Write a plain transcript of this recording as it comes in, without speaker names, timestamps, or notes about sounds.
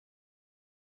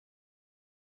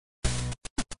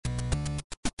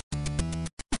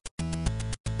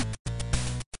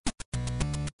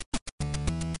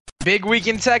Big week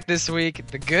in tech this week.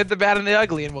 The good, the bad, and the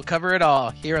ugly, and we'll cover it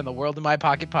all here on the World in My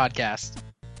Pocket podcast.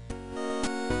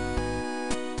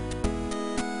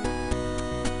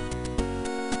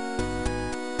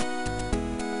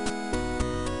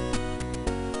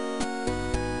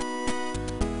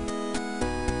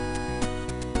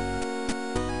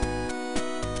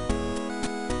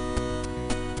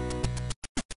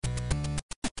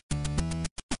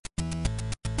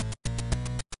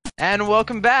 And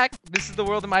welcome back. This is the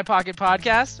World in My Pocket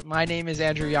podcast. My name is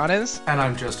Andrew Yanez. And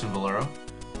I'm Justin Valero.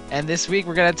 And this week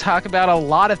we're going to talk about a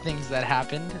lot of things that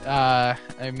happened.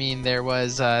 There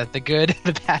was the good,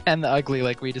 the bad, and the ugly,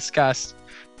 like we discussed.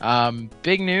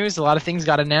 Big news. A lot of things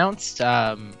got announced.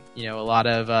 A lot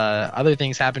of other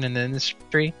things happened in the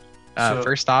industry.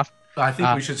 First off, I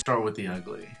think we should start with the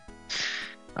ugly.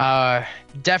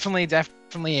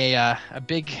 Definitely a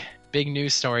big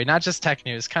news story, not just tech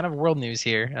news, kind of world news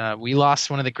here. We lost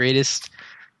one of the greatest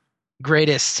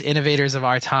innovators of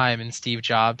our time in Steve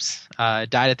Jobs.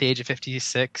 Died at the age of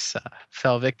 56,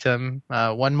 fell victim,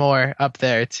 one more up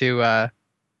there to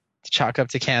chalk up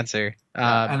to cancer.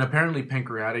 And apparently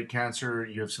pancreatic cancer,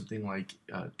 you have something like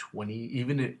 20,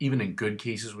 even in good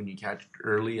cases when you catch it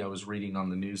early. I was reading on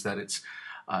the news that it's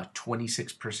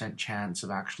 26% chance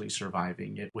of actually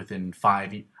surviving it within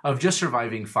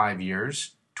surviving 5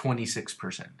 years.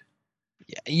 26%.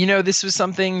 Yeah, this was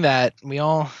something that we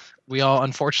all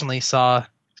unfortunately saw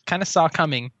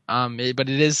coming. But it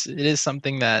is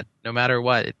something that no matter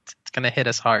what, it's going to hit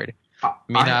us hard.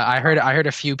 I heard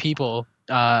a few people,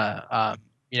 on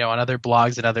other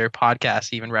blogs and other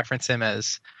podcasts even reference him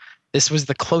as this was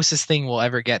the closest thing we'll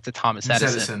ever get to Thomas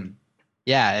Edison.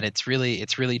 Yeah, and it's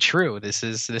really true. This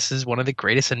is one of the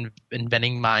greatest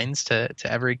inventing minds to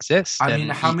ever exist.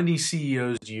 How many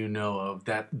CEOs do you know of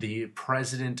that the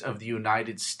President of the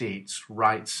United States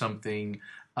writes something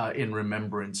in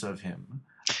remembrance of him?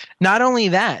 Not only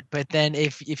that, but then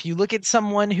if you look at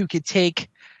someone who could take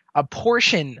a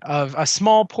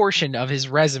small portion of his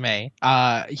resume,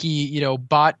 he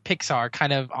bought Pixar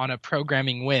kind of on a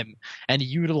programming whim and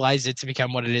utilized it to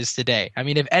become what it is today. I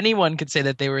mean, if anyone could say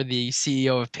that they were the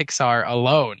CEO of Pixar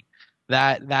alone,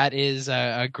 that is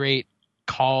a great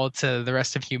call to the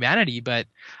rest of humanity. But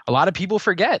a lot of people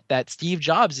forget that Steve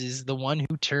Jobs is the one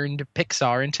who turned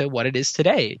Pixar into what it is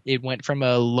today. It went from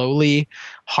a lowly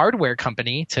hardware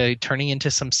company to turning into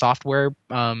some software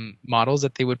models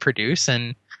that they would produce.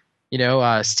 And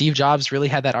Steve Jobs really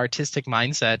had that artistic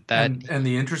mindset. And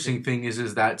the interesting thing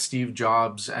is that Steve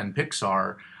Jobs and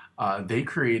Pixar, they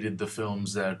created the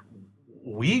films that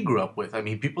we grew up with. I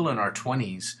mean, people in our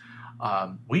 20s,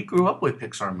 we grew up with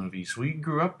Pixar movies. We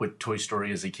grew up with Toy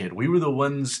Story as a kid. We were the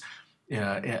ones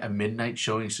at midnight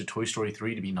showings to Toy Story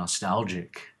 3 to be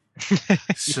nostalgic.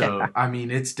 So, yeah. I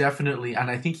mean, it's definitely, and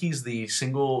I think he was the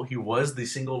single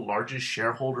largest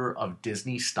shareholder of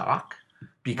Disney stock.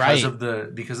 Because of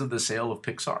the sale of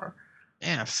Pixar.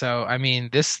 Yeah, so I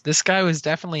mean, this guy was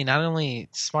definitely not only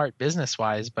smart business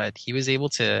wise, but he was able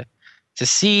to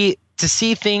see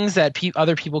things that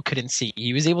other people couldn't see.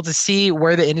 He was able to see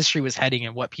where the industry was heading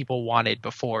and what people wanted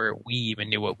before we even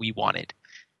knew what we wanted.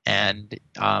 And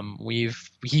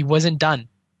he wasn't done.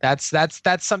 That's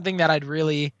something that I'd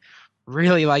really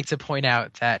like to point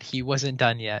out, that he wasn't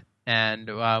done yet, and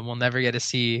we'll never get to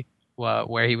see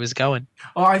where he was going.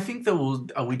 Oh, I think that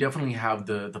we definitely have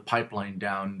the pipeline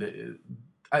down.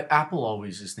 Apple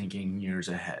always is thinking years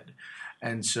ahead.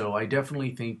 And so I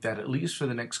definitely think that at least for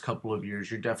the next couple of years,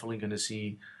 you're definitely going to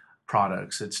see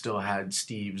products that still had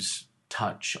Steve's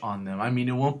touch on them. I mean,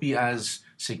 it won't be as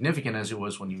significant as it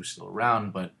was when he was still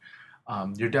around, but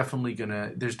there's definitely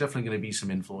gonna be some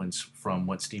influence from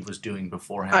what Steve was doing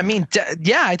beforehand. I mean,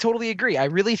 yeah, I totally agree. I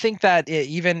really think that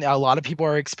even a lot of people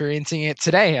are experiencing it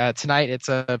today. Tonight, it's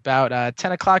about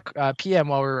 10 o'clock p.m.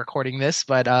 while we're recording this,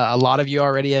 but a lot of you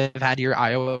already have had your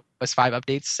iOS 5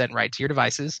 updates sent right to your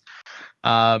devices.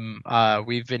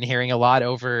 We've been hearing a lot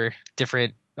over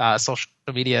different social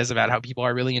medias about how people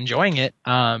are really enjoying it.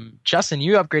 Justin,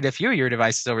 you upgraded a few of your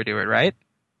devices over to it, right?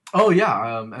 Oh,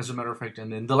 yeah, as a matter of fact.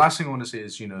 And then the last thing I want to say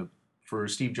is, for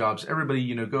Steve Jobs,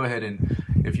 everybody, go ahead and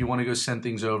if you want to go send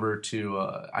things over to,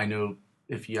 I know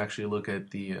if you actually look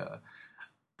at the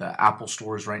Apple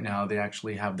stores right now, they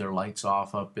actually have their lights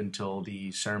off up until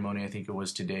the ceremony. I think it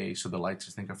was today. So the lights,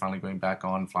 I think, are finally going back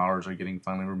on. Flowers are getting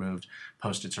finally removed.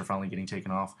 Post-its are finally getting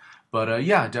taken off. But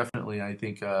yeah, definitely, I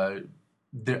think the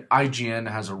IGN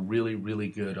has a really, really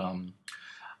good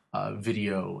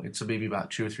video. It's maybe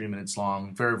about 2 or 3 minutes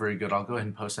long. Very, very good. I'll go ahead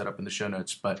and post that up in the show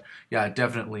notes. But yeah,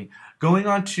 definitely going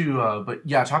on to, but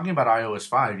yeah, talking about iOS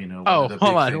 5, one of Oh, the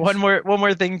hold big on. things. One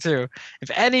more thing too.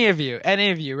 If any of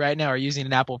you right now are using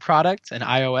an Apple product, an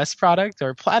iOS product,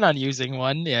 or plan on using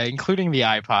one, yeah, including the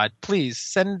iPod, please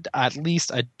send at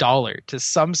least $1 to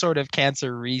some sort of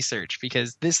cancer research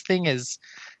because this thing has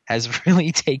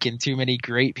really taken too many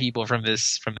great people from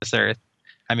this earth.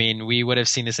 I mean, we would have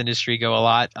seen this industry go a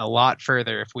lot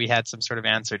further if we had some sort of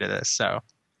answer to this. So, I mean,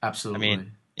 Absolutely.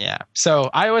 yeah. So,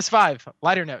 iOS 5,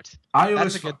 lighter note. That's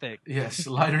iOS a 5, good thing. yes,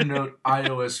 lighter note,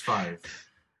 iOS 5.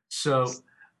 So,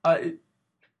 uh,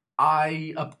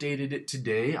 I updated it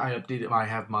today. I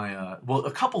have my, well,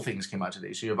 a couple things came out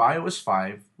today. So you have iOS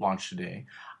 5 launched today,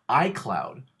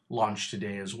 iCloud launched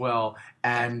today as well,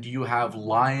 and you have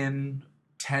Lion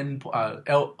 10,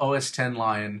 OS 10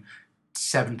 Lion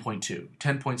 7.2,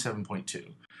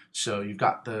 10.7.2. So you've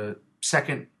got the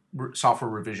second software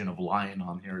revision of Lion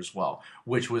on here as well,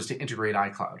 which was to integrate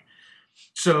iCloud.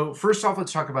 So first off,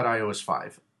 let's talk about iOS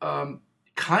 5.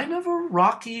 Kind of a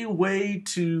rocky way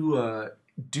to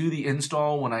do the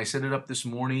install. When I set it up this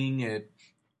morning, it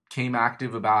came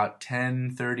active about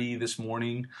 10:30 this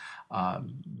morning.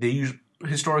 They use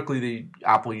historically the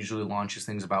Apple usually launches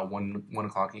things about 1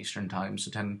 o'clock Eastern time, so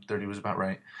 10:30 was about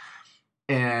right.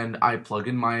 And I plug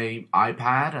in my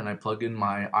iPad and I plug in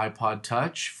my iPod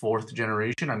Touch, fourth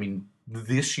generation. I mean,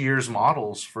 this year's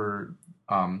models for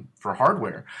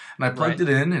hardware. And I plugged Right.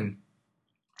 it in,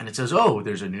 and it says, "Oh,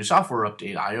 there's a new software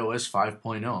update, iOS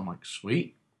 5.0." I'm like,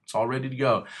 "Sweet, it's all ready to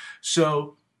go."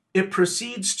 So it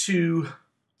proceeds to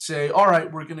say, "All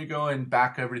right, we're going to go and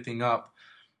back everything up,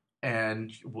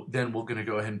 and then we're going to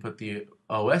go ahead and put the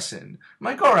OS in." I'm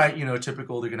like, "All right,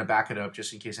 typical. They're going to back it up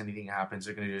just in case anything happens.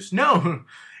 They're going to just no."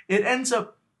 It ends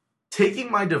up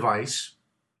taking my device,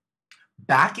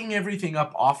 backing everything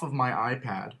up off of my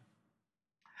iPad,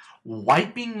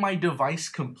 wiping my device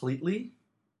completely,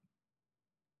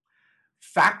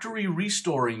 factory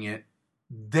restoring it,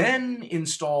 then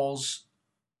installs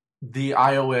the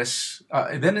iOS,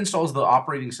 then installs the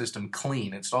operating system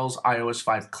clean, installs iOS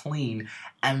 5 clean,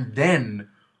 and then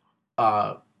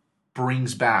uh,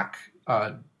 brings back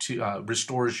to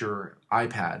restores your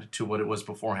iPad to what it was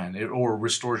beforehand, or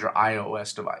restores your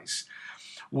iOS device.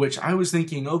 Which I was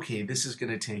thinking, okay, this is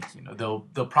going to take, they'll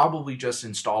probably just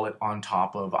install it on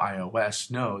top of iOS.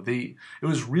 No, it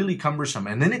was really cumbersome,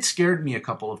 and then it scared me a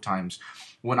couple of times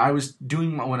when I was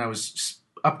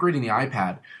upgrading the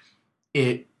iPad.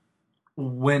 It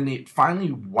When it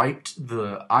finally wiped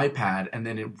the iPad and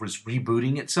then it was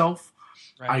rebooting itself,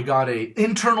 I Right. got a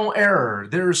internal error.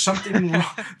 There is something wrong.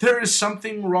 There is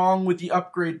something wrong with the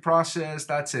upgrade process.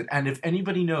 That's it. And if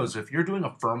anybody knows, if you're doing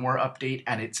a firmware update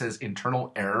and it says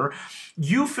internal error,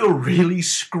 you feel really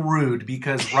screwed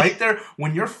because right there,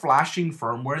 when you're flashing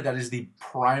firmware, that is the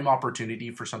prime opportunity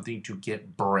for something to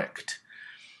get bricked.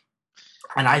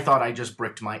 And I thought I just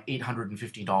bricked my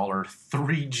 $850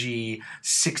 3G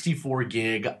 64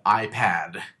 gig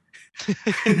iPad.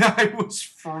 And I was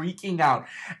freaking out.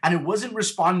 And it wasn't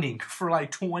responding for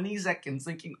like 20 seconds,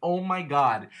 thinking, oh my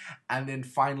God. And then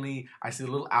finally, I see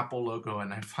the little Apple logo,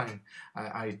 and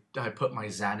I put my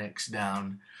Xanax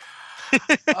down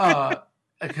uh,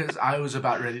 because I was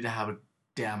about ready to have a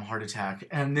damn heart attack.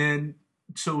 And then,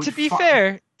 so it, To be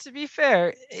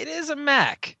fair, it is a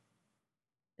Mac.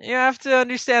 You have to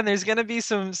understand there's going to be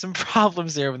some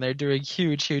problems there when they're doing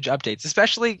huge updates,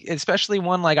 especially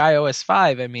one like iOS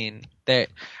 5. I mean,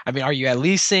 are you at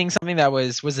least seeing something that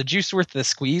was the juice worth the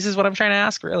squeeze is what I'm trying to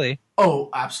ask, really. oh,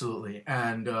 absolutely.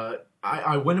 And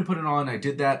I went and put it on. I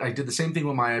did that. I did the same thing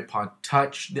with my iPod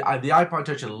Touch. The iPod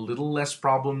Touch had a little less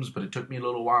problems, but it took me a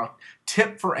little while.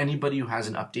 Tip for anybody who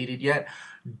hasn't updated yet: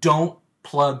 don't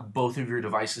plug both of your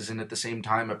devices in at the same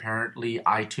time. Apparently,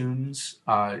 iTunes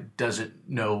doesn't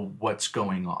know what's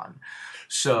going on.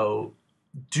 So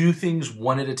do things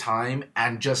one at a time,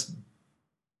 and just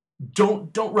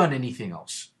don't run anything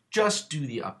else. Just do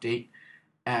the update,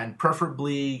 and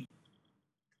preferably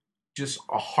just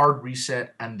a hard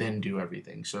reset and then do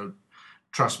everything. So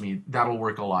trust me, that'll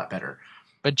work a lot better.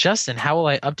 But Justin, how will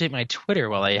I update my Twitter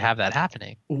while I have that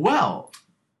happening? Well,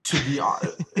 to be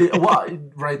well,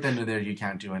 right then and there, you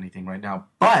can't do anything right now.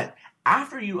 But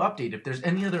after you update, if there's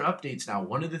any other updates now,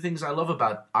 one of the things I love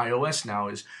about iOS now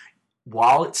is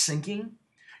while it's syncing,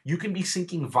 you can be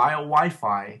syncing via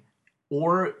Wi-Fi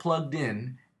or plugged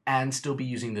in and still be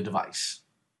using the device,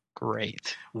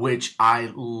 Great. which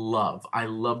I love. I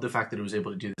love the fact that it was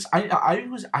able to do this. I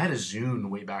had a Zune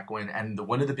way back when, and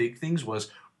one of the big things was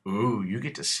Ooh, you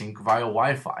get to sync via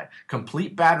Wi-Fi.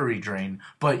 Complete battery drain,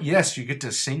 but yes, you get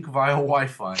to sync via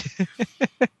Wi-Fi.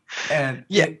 And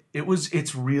Yeah.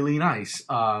 it's really nice.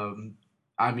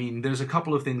 I mean, there's a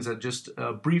couple of things that just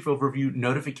a brief overview.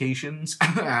 Notifications,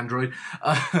 Android.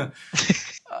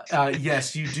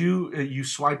 Yes, you do. You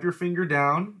swipe your finger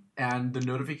down, and the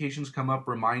notifications come up.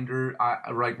 Reminder.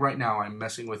 Right now, I'm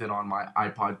messing with it on my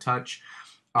iPod Touch.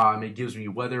 It gives me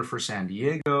weather for San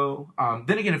Diego.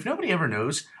 Then again, if nobody ever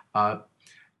knows,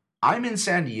 I'm in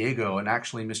San Diego, and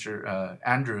actually, Mr.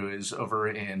 Andrew is over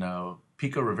in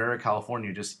Pico Rivera,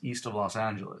 California, just east of Los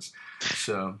Angeles.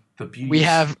 So the we beauties.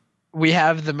 have we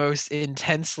have the most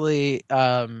intensely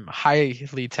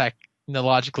highly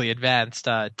technologically advanced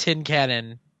tin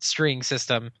cannon string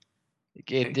system.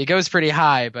 It goes pretty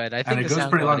high, but I And think it the goes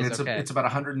sound pretty long. quality is okay. It's about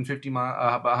about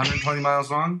 120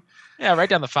 miles long. Yeah, right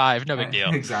down the five, no big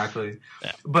deal. Exactly.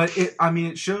 Yeah. But I mean,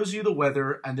 it shows you the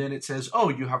weather, and then it says, "Oh,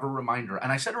 you have a reminder."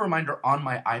 And I set a reminder on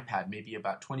my iPad maybe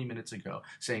about 20 minutes ago,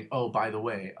 saying, "Oh, by the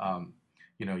way,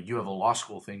 you have a law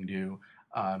school thing due.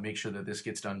 Make sure that this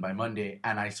gets done by Monday."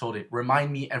 And I told it,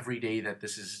 "Remind me every day that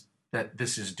this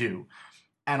is due."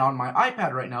 And on my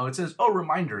iPad right now, it says, "Oh,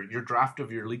 reminder, your draft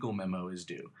of your legal memo is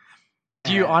due."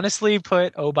 Do you And honestly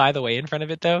put "oh by the way" in front of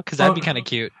it though? Because that'd be kind of oh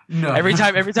cute. no, Every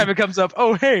time it comes up,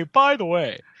 "oh hey, by the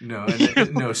way," no, you're,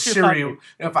 and no, you're Siri. talking.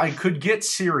 If I could get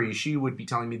Siri, she would be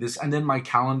telling me this. And then my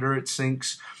calendar, it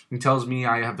syncs and tells me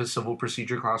I have a civil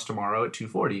procedure class tomorrow at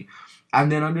 2:40.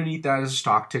 And then underneath that is a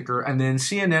stock ticker. And then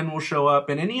CNN will show up.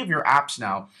 And any of your apps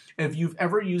now, if you've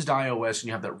ever used iOS and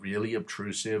you have that really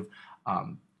obtrusive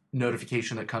um,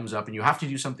 notification that comes up and you have to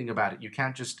do something about it, you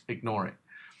can't just ignore it.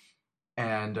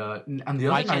 And the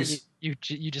Why other can't you? nice,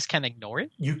 You just can't ignore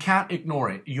it? you can't ignore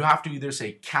it. You have to either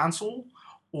say cancel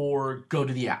or go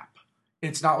to the app.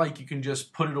 It's not like you can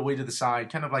just put it away to the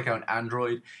side, kind of like on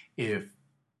Android. If,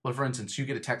 well, for instance, you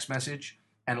get a text message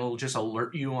and it'll just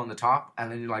alert you on the top,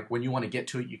 and then you're like, when you want to get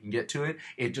to it, you can get to it.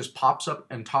 It just pops up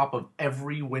on top of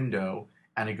every window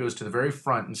and it goes to the very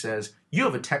front and says, "You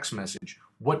have a text message.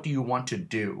 What do you want to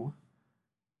do?"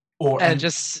 Or And it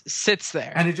just sits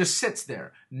there. and it just sits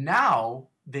there. Now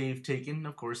they've taken,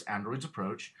 of course, Android's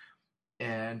approach,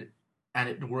 and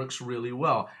it works really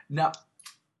well. Now,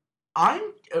 I'm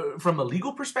from a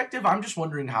legal perspective, I'm just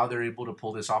wondering how they're able to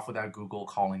pull this off without Google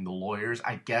calling the lawyers.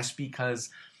 I guess because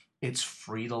it's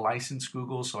free to license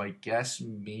Google, so I guess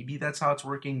maybe that's how it's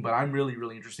working. But I'm really,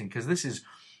 really interesting because this is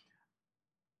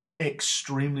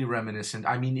extremely reminiscent.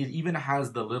 I mean, it even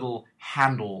has the little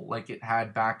handle like it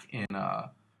had back in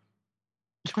um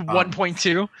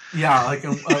 1.2. yeah, like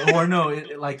or no,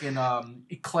 like in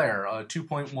Eclair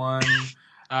 2.1,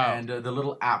 Oh, and the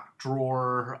little app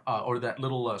drawer or that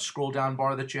little scroll down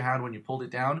bar that you had when you pulled it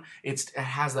down. It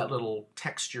has that little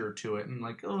texture to it, and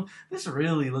like, oh, this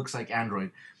really looks like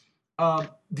Android.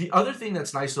 The other thing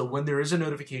that's nice though, when there is a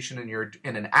notification and you're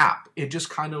in an app, it just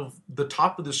kind of the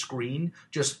top of the screen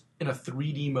just in a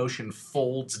 3D motion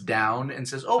folds down and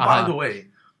says, "Oh, by uh-huh. the way,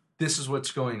 this is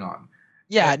what's going on."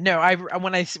 Yeah, no,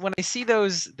 when I see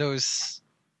those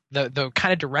the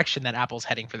kind of direction that Apple's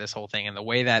heading for this whole thing and the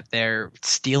way that they're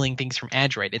stealing things from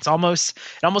Android, it almost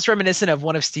reminiscent of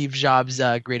one of Steve Jobs'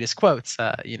 greatest quotes.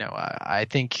 I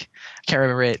think I can't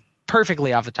remember it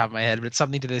perfectly off the top of my head, but it's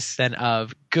something to the extent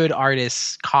of "good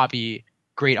artists copy,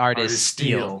 great artists Artist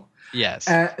steal." steal. Yes.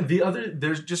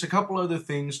 There's just a couple other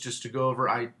things just to go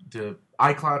over. The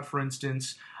iCloud, for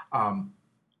instance. Um,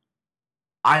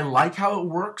 I like how it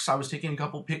works. I was taking a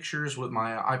couple pictures with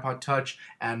my iPod Touch,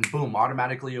 and boom,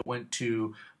 automatically it went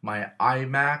to my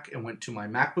iMac, it went to my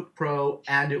MacBook Pro,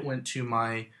 and it went to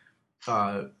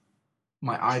uh,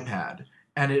 my iPad,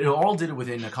 and it all did it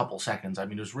within a couple seconds. I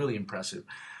mean, it was really impressive.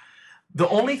 The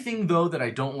only thing though that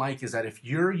I don't like is that if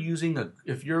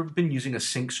you've been using a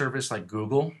sync service like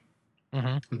Google,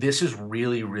 Hmm. this is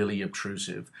really really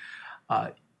obtrusive. Uh,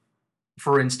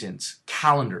 for instance,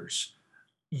 calendars.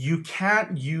 You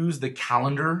can't use the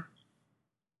calendar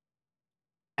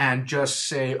and just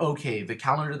say, okay, the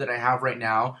calendar that I have right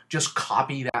now, just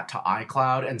copy that to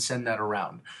iCloud and send that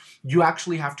around. You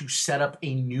actually have to set up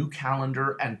a new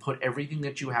calendar and put everything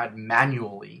that you had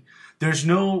manually. There's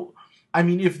no, I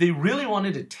mean, if they really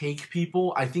wanted to take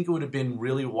people, I think it would have been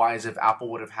really wise if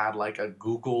Apple would have had like a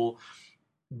Google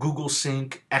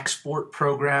Sync export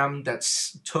program that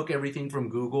took everything from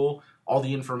Google, all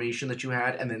the information that you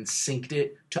had, and then synced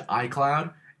it to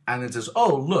iCloud, and then says,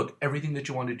 "Oh, look, everything that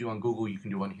you want to do on Google, you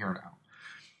can do on here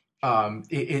now."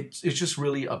 It's just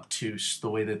really obtuse the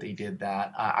way that they did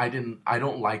that. I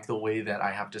don't like the way that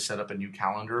I have to set up a new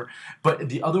calendar. But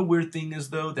the other weird thing is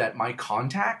though that my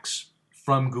contacts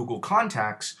from Google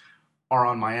Contacts are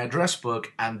on my address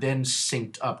book and then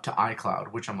synced up to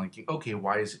iCloud, which I'm like, okay,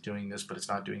 why is it doing this, but it's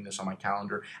not doing this on my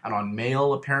calendar? And on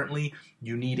mail, apparently,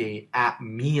 you need a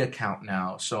 @me account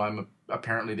now. So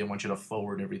apparently they want you to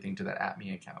forward everything to that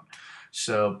 @me account.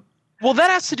 So Well,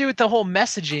 that has to do with the whole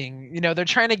messaging. They're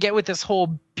trying to get with this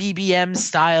whole BBM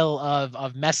style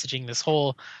of messaging. This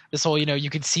whole, you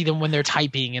can see them when they're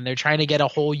typing, and they're trying to get a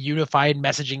whole unified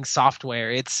messaging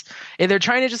software. They're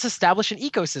trying to just establish an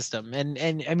ecosystem,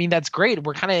 and I mean that's great.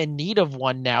 We're kind of in need of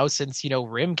one now since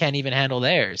RIM can't even handle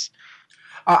theirs.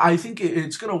 I think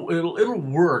it'll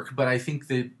work, but I think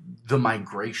that the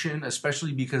migration,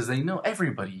 especially because they know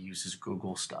everybody uses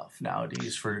Google stuff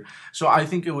nowadays, so I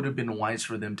think it would have been wise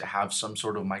for them to have some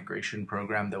sort of migration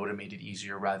program that would have made it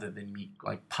easier rather than me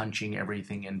like punching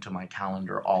everything into my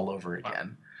calendar all over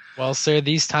again. Well, sir,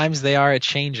 these times they are a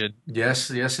changing.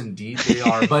 Yes, indeed they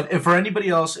are. But for anybody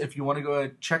else, if you want to go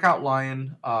ahead, check out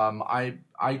Lion.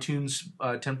 iTunes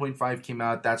 10.5 came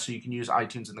out. That's so you can use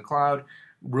iTunes in the cloud.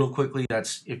 Real quickly,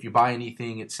 that's if you buy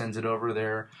anything, it sends it over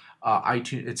there.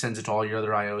 iTunes, it sends it to all your other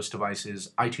iOS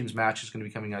devices. iTunes Match is going to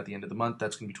be coming out at the end of the month.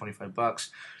 That's going to be $25,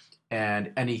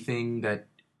 and anything that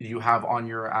you have on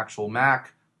your actual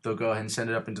Mac, they'll go ahead and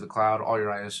send it up into the cloud. All your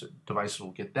iOS devices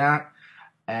will get that.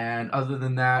 And other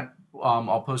than that,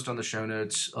 I'll post on the show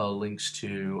notes links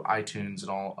to iTunes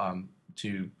and all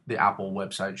to the Apple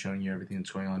website showing you everything that's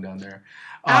going on down there.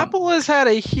 Apple has had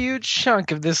a huge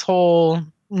chunk of this whole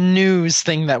news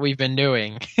thing that we've been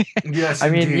doing. Yes, I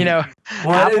mean, indeed. Well,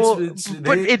 Apple,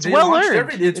 but it's well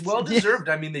earned. It's well deserved.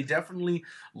 I mean, they definitely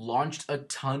launched a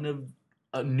ton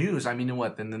of news. I mean,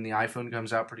 what? Then the iPhone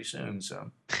comes out pretty soon.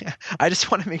 So I just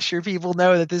want to make sure people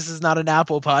know that this is not an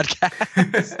Apple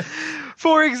podcast.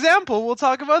 For example, we'll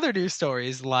talk of other news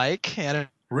stories like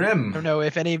RIM. I don't know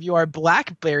if any of you are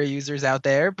BlackBerry users out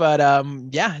there, but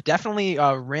yeah, definitely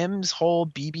RIM's whole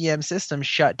BBM system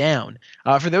shut down.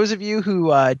 For those of you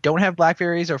who don't have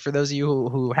BlackBerries, or for those of you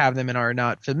who have them and are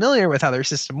not familiar with how their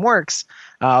system works,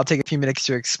 I'll take a few minutes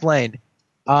to explain.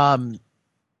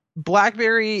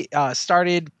 BlackBerry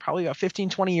started probably about 15,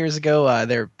 20 years ago.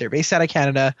 They're based out of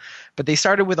Canada, but they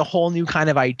started with a whole new kind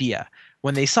of idea.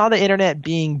 When they saw the internet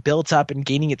being built up and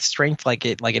gaining its strength like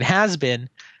it has been,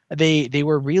 they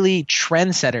were really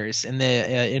trendsetters in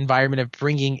the environment of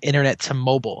bringing internet to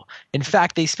mobile. In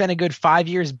fact, they spent a good 5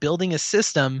 years building a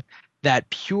system that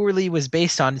purely was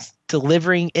based on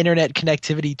delivering internet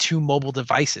connectivity to mobile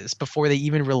devices before they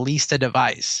even released a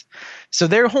device. So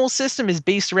their whole system is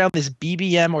based around this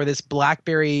BBM, or this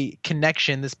BlackBerry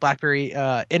connection, this BlackBerry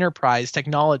enterprise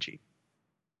technology.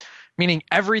 Meaning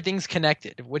everything's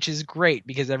connected, which is great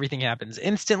because everything happens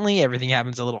instantly. Everything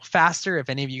happens a little faster. If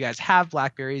any of you guys have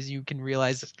BlackBerries, you can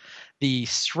realize the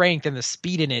strength and the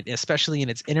speed in it, especially in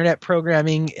its internet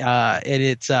programming and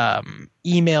its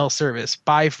email service.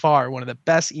 By far, one of the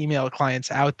best email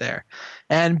clients out there.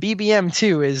 And BBM,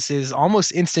 too, is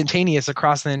almost instantaneous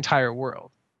across the entire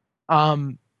world.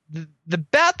 The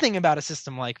bad thing about a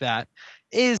system like that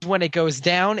is when it goes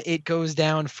down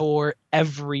for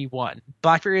everyone.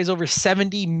 BlackBerry has over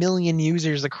 70 million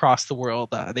users across the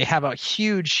world. They have a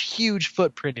huge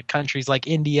footprint in countries like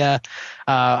India,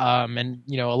 and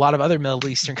a lot of other Middle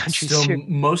Eastern countries too.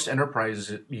 Most enterprise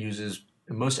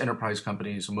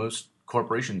companies, most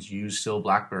corporations use still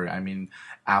BlackBerry. I mean,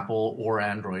 Apple or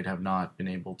Android have not been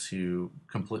able to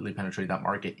completely penetrate that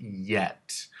market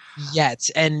yet.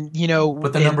 And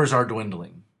but the numbers are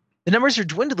dwindling. The numbers are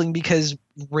dwindling because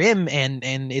RIM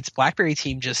and its BlackBerry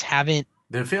team just haven't.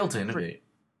 They failed to innovate.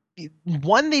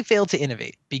 One, they failed to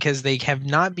innovate because they have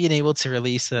not been able to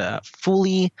release a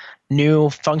fully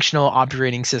new functional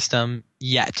operating system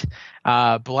yet.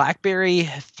 BlackBerry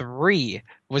 3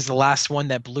 was the last one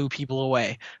that blew people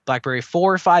away. BlackBerry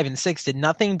 4, 5, and 6 did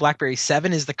nothing. BlackBerry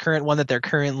 7 is the current one that they're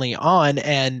currently on,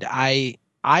 and I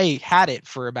had it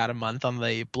for about a month on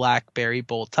the BlackBerry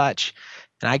Bold Touch.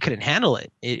 And I couldn't handle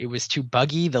it. It was too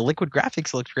buggy. The liquid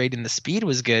graphics looked great and the speed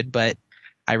was good, but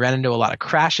I ran into a lot of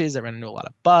crashes. I ran into a lot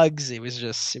of bugs. It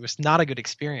was not a good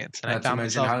experience. And I found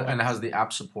myself. And how's the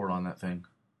app support on that thing?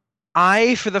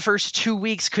 I, for the first 2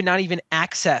 weeks, could not even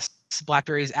access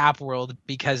BlackBerry's app world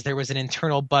because there was an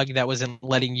internal bug that wasn't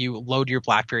letting you load your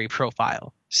BlackBerry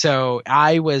profile. So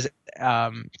I was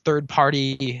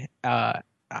third-party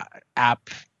app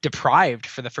deprived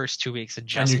for the first 2 weeks. And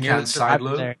you can't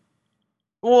sideload there.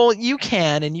 Well, you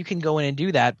can go in and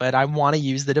do that, but I want to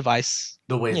use the device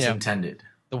the way it's intended.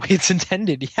 The way it's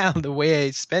intended, yeah. The way I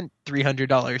spent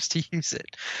 $300 to use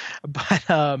it. But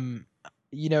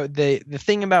the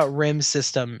thing about RIM's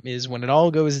system is when it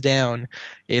all goes down,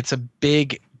 it's a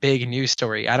big big news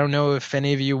story. I don't know if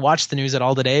any of you watched the news at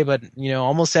all today, but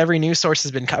almost every news source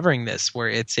has been covering this, where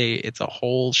it's a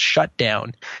whole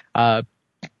shutdown.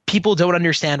 People don't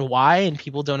understand why, and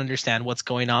people don't understand what's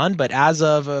going on. But as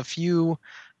of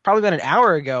probably about an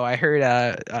hour ago, I heard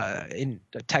in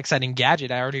a tech site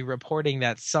Engadget, I already reporting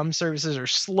that some services are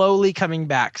slowly coming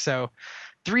back. So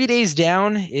 3 days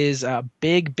down is a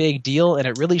big, big deal, and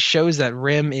it really shows that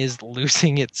RIM is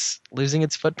losing its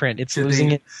footprint. It's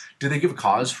losing it. Did they give a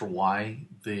cause for why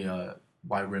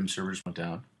why RIM servers went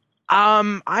down?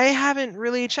 I haven't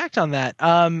really checked on that.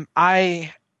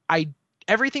 I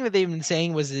everything that they've been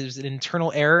saying was an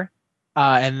internal error,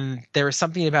 and there was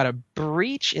something about a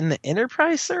breach in the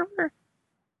enterprise server.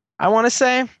 I want to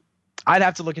say. I'd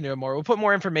have to look into it more. We'll put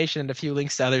more information and a few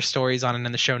links to other stories on it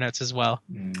in the show notes as well.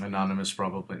 Anonymous,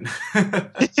 probably. No.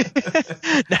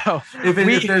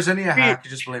 If there's any hack,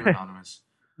 just blame Anonymous.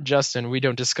 Justin, we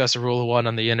don't discuss Rule 1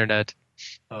 on the internet.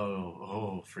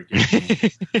 Oh, forgive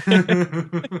me.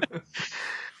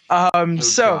 God,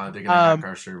 they're gonna hack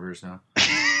our servers now.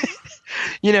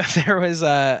 There was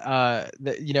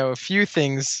a few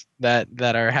things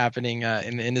that are happening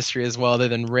in the industry as well, other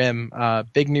than RIM.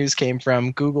 Big news came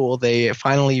from Google. They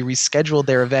finally rescheduled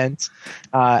their event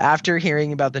after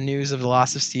hearing about the news of the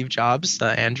loss of Steve Jobs.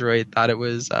 Android thought it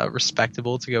was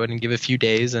respectable to go ahead and give a few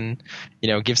days and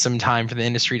give some time for the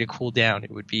industry to cool down. It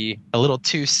would be a little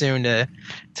too soon to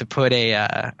put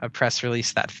a press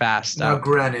release that fast. Now,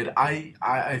 granted,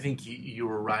 I think you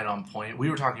were right on point. We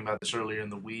were talking about this earlier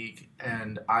in the week,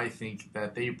 and I think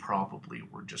that they probably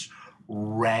were just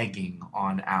ragging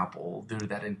on Apple through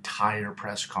that entire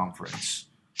press conference.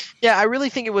 Yeah, I really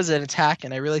think it was an attack,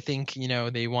 and I really think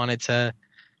they wanted to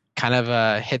kind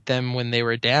of hit them when they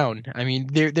were down. I mean,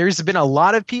 there's been a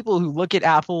lot of people who look at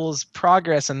Apple's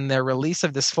progress and their release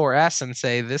of this 4S and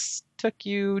say, this took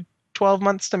you 12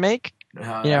 months to make?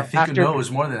 I think it was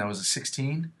more than that. Was it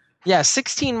 16? Yeah,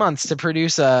 16 months to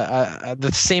produce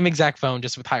the same exact phone,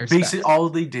 just with higher specs. Basically, all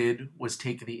they did was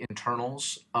take the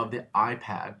internals of the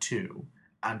iPad 2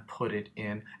 and put it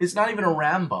in. It's not even a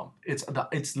RAM bump.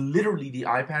 It's literally the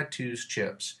iPad 2's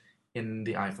chips in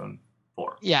the iPhone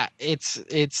 4. Yeah, it's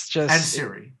just... And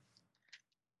Siri.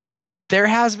 There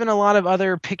has been a lot of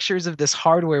other pictures of this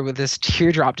hardware with this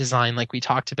teardrop design, like we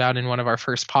talked about in one of our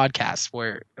first podcasts,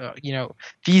 where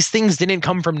these things didn't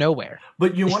come from nowhere.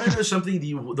 But you want to know something?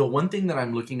 The one thing that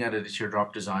I'm looking at a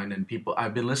teardrop design, and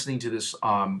I've been listening to this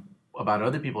about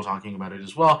other people talking about it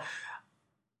as well.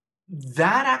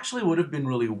 That actually would have been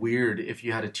really weird if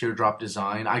you had a teardrop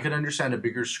design. I could understand a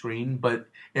bigger screen, but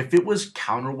if it was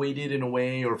counterweighted in a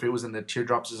way, or if it was in the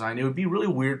teardrop design, it would be really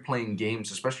weird playing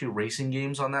games, especially racing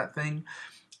games on that thing.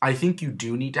 I think you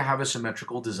do need to have a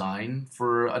symmetrical design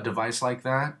for a device like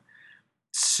that,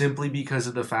 simply because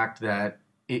of the fact that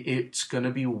it's going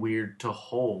to be weird to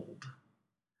hold.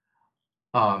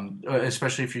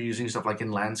 Especially if you're using stuff like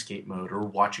in landscape mode or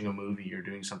watching a movie or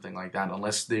doing something like that,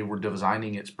 unless they were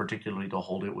designing it particularly to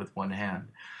hold it with one hand.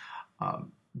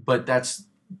 But that's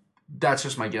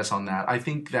just my guess on that. I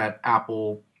think that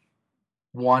Apple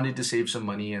wanted to save some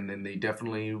money, and then they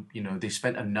definitely, they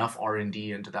spent enough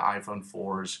R&D into the iPhone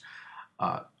 4's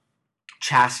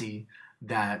chassis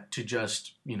that to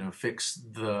just, fix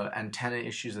the antenna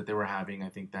issues that they were having. I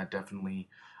think that definitely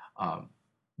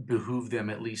behoove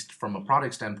them, at least from a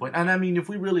product standpoint. And I mean, if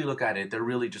we really look at it, they're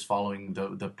really just following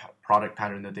the product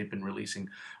pattern that they've been releasing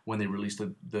when they released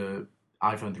the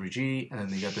iPhone 3G, and then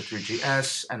they got the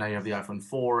 3GS, and now you have the iPhone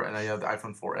 4, and now you have the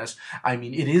iPhone 4S. I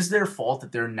mean, it is their fault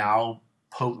that they're now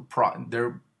prodding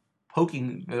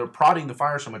the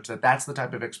fire so much that that's the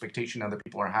type of expectation now that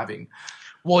people are having.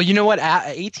 Well, you know what?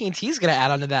 AT&T is going to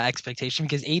add on to that expectation,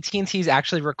 because AT&T is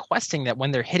actually requesting that when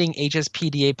they're hitting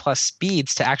HSPDA plus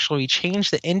speeds to actually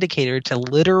change the indicator to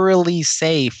literally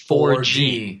say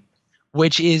 4G.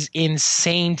 Which is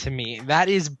insane to me. That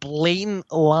is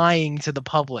blatant lying to the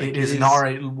public. It is not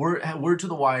right. Word to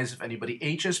the wise, if anybody.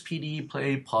 HSPD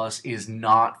Play Plus is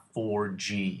not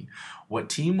 4G. What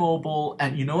T-Mobile,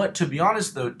 and you know what? To be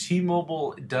honest, though,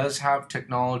 T-Mobile does have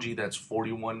technology that's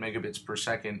 41 megabits per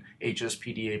second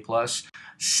HSPDA Plus.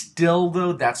 Still,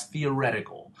 though, that's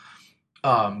theoretical.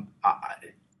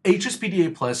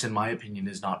 HSPDA Plus, in my opinion,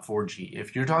 is not 4G.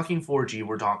 If you're talking 4G,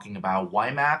 we're talking about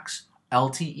WiMAX,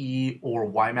 LTE,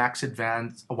 or WiMAX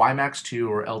Advanced, WiMAX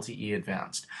 2, or LTE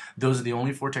Advanced. Those are the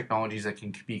only four technologies that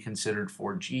can be considered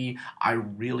 4G. I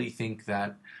really think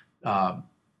that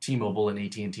T-Mobile and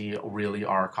AT&T really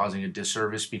are causing a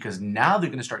disservice, because now they're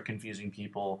going to start confusing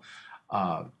people.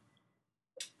 They're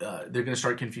going to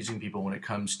start confusing people when it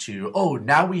comes to,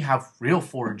 now we have real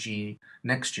 4G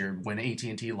next year when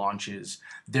AT&T launches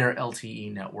their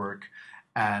LTE network.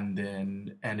 And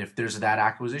if there's that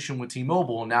acquisition with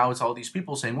T-Mobile, now it's all these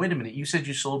people saying, "Wait a minute, you said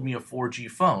you sold me a 4G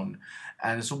phone,"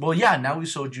 and so, well, yeah, now we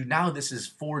sold you. Now this is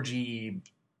 4G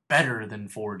better than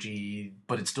 4G,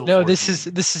 but it's still No, this is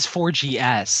 4G. this is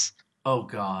 4GS. Oh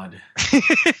God.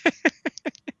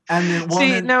 And then, well,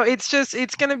 See, then no, it's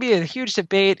going to be a huge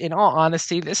debate. In all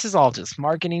honesty, this is all just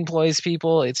marketing ploys,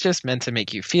 people. It's just meant to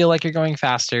make you feel like you're going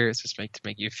faster. It's just meant to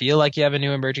make you feel like you have a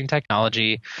new emerging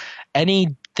technology.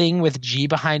 Anything with G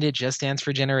behind it just stands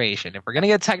for generation. If we're going to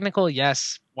get technical,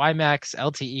 yes, WiMAX,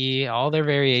 LTE, all their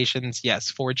variations, yes,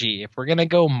 4G. If we're going to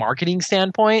go marketing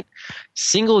standpoint,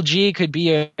 single G could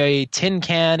be a tin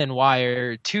can and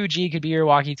wire. 2G could be your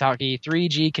walkie-talkie.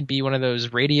 3G could be one of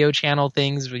those radio channel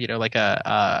things, like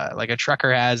a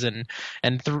trucker has, and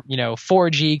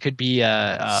 4G could be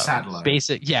a satellite.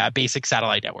 basic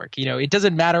satellite network. It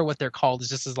doesn't matter what they're called, it's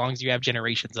just as long as you have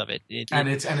generations of it. And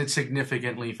it's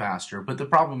significantly faster. But the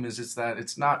problem is that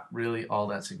it's not really all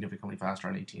that significantly faster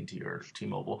on AT&T or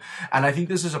T-Mobile. And I think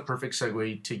this is a perfect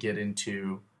segue to get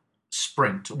into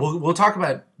Sprint. We'll talk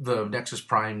about the Nexus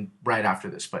Prime right after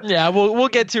this, but Yeah, we'll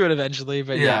get to it eventually,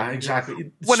 but yeah,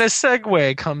 exactly. when a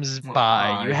segue comes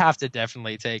by, you I have to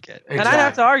definitely take it. And I'd have to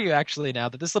exactly. argue actually now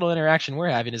that this little interaction we're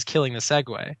having is killing the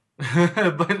segue.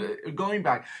 But going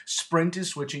back, Sprint is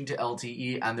switching to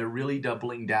LTE, and they're really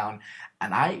doubling down.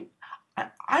 And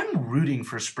I'm rooting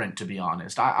for Sprint, to be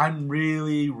honest. I'm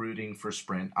really rooting for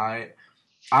Sprint. I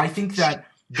think that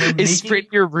they're Is making. Sprint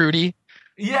your Rudy?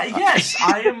 Yeah, yes,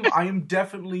 I am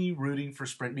definitely rooting for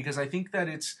Sprint because I think that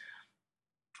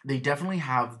they definitely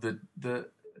have the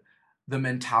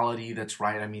mentality that's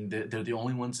right. I mean, they're the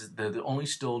only ones. They're the only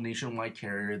still nationwide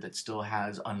carrier that still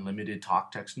has unlimited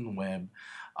talk, text, and web.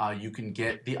 You can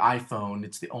get the iPhone.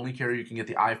 It's the only carrier you can get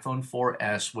the iPhone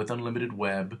 4S with unlimited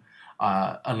web,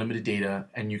 unlimited data,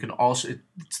 and you can also.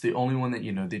 It's the only one that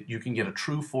that you can get a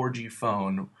true 4G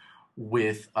phone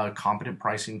with a competent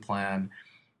pricing plan.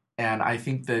 And I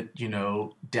think that,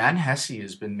 Dan Hesse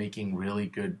has been making really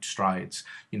good strides,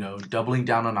 doubling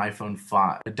down on iPhone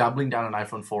 5, doubling down on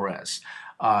iPhone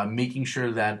 4S, making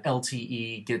sure that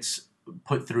LTE gets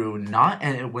put through. Not,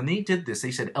 and when they did this,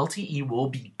 they said LTE will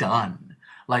be done.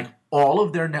 Like all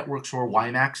of their networks where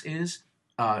WiMAX is,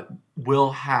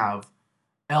 will have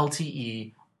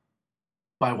LTE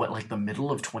by like the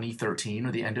middle of 2013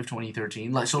 or the end of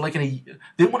 2013.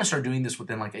 They want to start doing this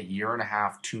within like a year and a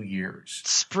half, 2 years.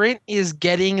 Sprint is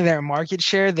getting their market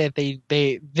share that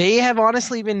they have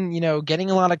honestly been,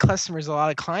 getting a lot of customers, a lot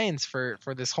of clients for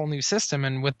this whole new system.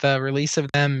 And with the release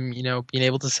of them, being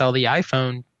able to sell the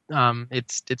iPhone,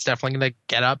 it's definitely going to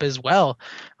get up as well.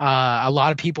 A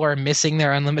lot of people are missing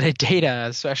their unlimited data,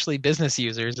 especially business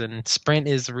users, and Sprint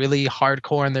is really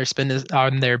hardcore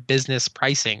on their business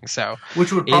pricing. So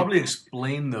Which would it probably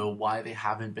explain, though, why they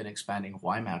haven't been expanding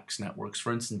WiMAX networks.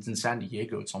 For instance, in San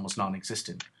Diego, it's almost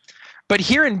non-existent. But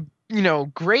here in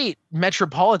great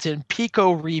metropolitan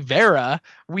Pico Rivera,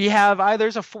 we have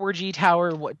there's a 4G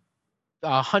tower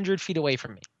 100 feet away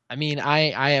from me. I mean,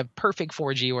 I have perfect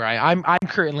 4G where I'm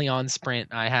currently on Sprint.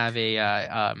 I have a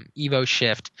Evo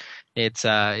Shift. It's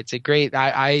a great.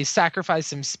 I sacrifice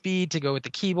some speed to go with the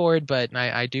keyboard, but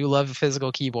I do love a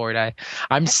physical keyboard.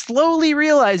 I'm slowly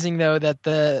realizing though that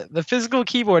the physical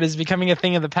keyboard is becoming a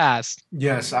thing of the past.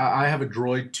 Yes, I have a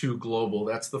Droid 2 Global.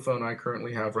 That's the phone I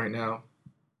currently have right now.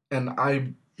 And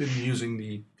I've been using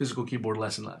the physical keyboard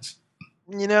less and less.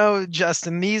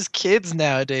 Justin, these kids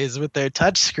nowadays with their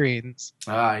touch screens.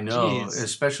 I know, Jeez.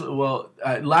 especially. Well,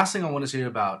 last thing I want to say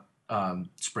about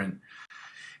Sprint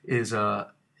is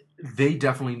they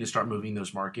definitely need to start moving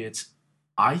those markets.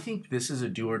 I think this is a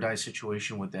do or die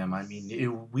situation with them. I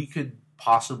mean, we could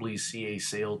possibly see a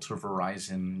sale to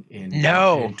Verizon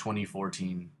No. in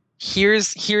 2014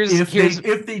 Here's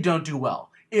if they don't do well.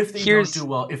 If they here's don't do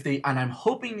well, and I'm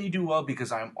hoping they do well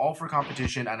because I'm all for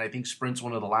competition, and I think Sprint's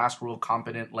one of the last real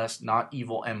competent, less not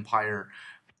evil empire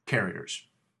carriers.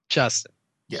 Justin.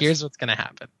 Yes. Here's what's gonna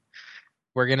happen.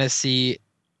 We're gonna see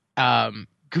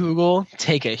Google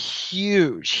take a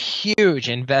huge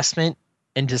investment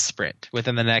into Sprint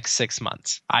within the next 6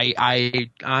 months. I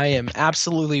am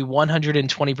absolutely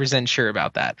 120% sure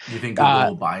about that. You think Google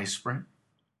will buy Sprint?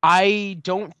 I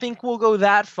don't think we'll go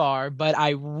that far, but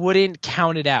I wouldn't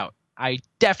count it out. I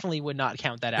definitely would not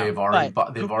count that out.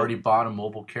 They've already bought a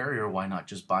mobile carrier. Why not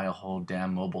just buy a whole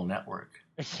damn mobile network?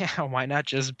 Yeah, why not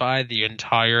just buy the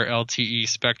entire LTE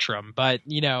spectrum? But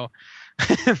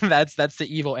that's the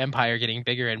evil empire getting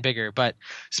bigger and bigger. But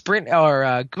Sprint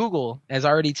or Google has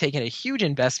already taken a huge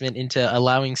investment into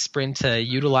allowing Sprint to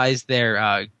utilize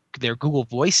their Google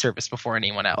Voice service before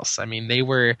anyone else. I mean, they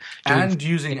were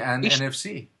using an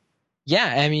NFC.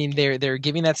 Yeah, I mean they're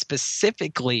giving that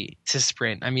specifically to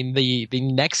Sprint. I mean the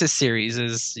Nexus series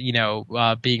is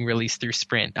being released through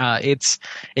Sprint. It's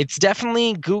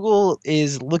definitely Google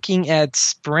is looking at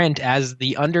Sprint as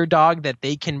the underdog that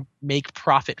they can make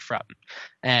profit from,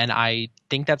 and I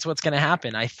think that's what's going to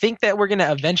happen. I think that we're going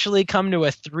to eventually come to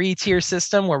a three-tier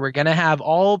system where we're going to have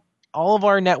all of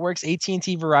our networks,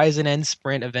 AT&T, Verizon, and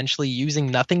Sprint, eventually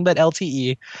using nothing but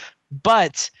LTE,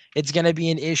 but it's going to be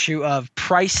an issue of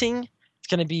pricing. It's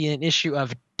going to be an issue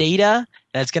of data.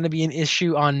 That's going to be an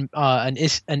issue on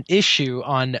an issue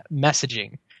on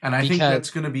messaging. And I think Because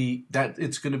that's going to be that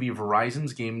it's going to be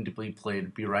Verizon's game to be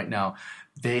played. Be right now,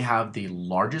 they have the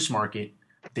largest market.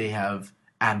 They have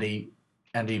and a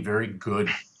very good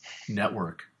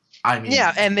network. I mean,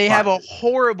 yeah, and they have but a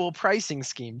horrible pricing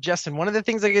scheme. Justin, one of the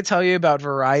things I could tell you about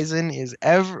Verizon is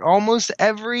almost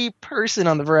every person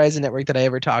on the Verizon network that I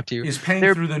ever talked to, is paying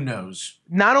they're through the nose.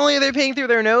 not only are they paying through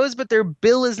their nose, but their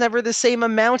bill is never the same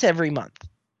amount every month.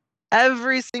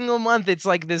 Every single month it's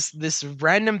like this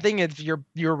random thing. If you're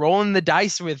rolling the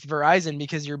dice with Verizon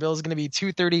because your bill is going to be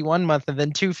 230 one month and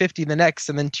then 250 the next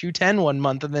and then 210 one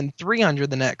month and then 300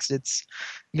 the next. It's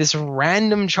this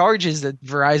random charges that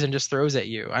Verizon just throws at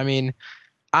you. I mean,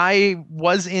 I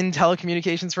was in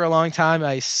telecommunications for a long time.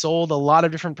 I sold a lot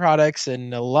of different products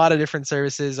and a lot of different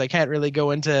services. I can't really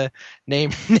go into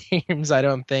name names. I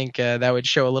don't think that would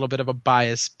show a little bit of a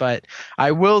bias, but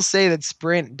I will say that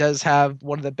Sprint does have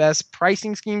one of the best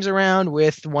pricing schemes around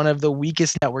with one of the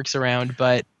weakest networks around.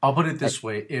 But I'll put it this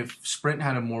way: if Sprint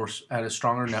had a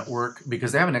stronger network,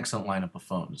 because they have an excellent lineup of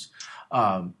phones,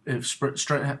 if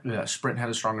Sprint had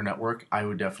a stronger network, I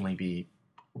would definitely be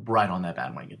right on that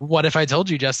bandwagon. what if I told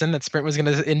you, Justin, that Sprint was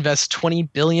going to invest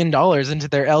 $20 billion into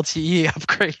their LTE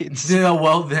upgrades? Yeah,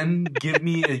 well, then give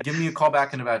me a call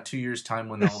back in about 2 years' time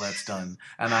when all that's done,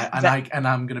 and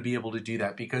I'm going to be able to do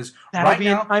that because That'll be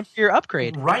in time for your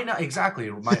upgrade. right now, exactly,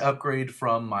 my upgrade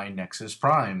from my Nexus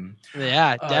Prime.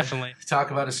 Yeah, definitely.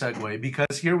 Talk about a segue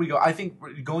because here we go. I think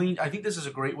this is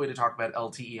a great way to talk about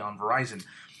LTE on Verizon.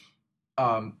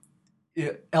 Um,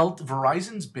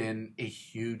 Verizon's been a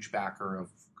huge backer of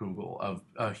Google, of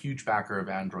a huge backer of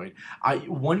Android.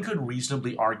 One could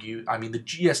reasonably argue. I mean, the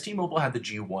GST Mobile had the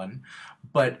G1,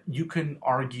 but you can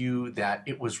argue that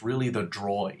it was really the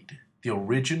Droid, the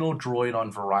original Droid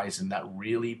on Verizon, that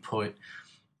really put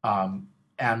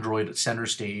Android center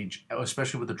stage,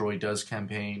 especially with the Droid Does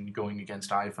campaign going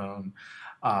against iPhone.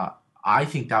 Uh, I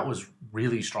think that was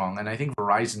really strong, and I think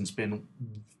Verizon's been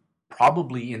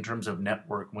probably in terms of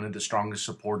network one of the strongest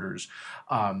supporters.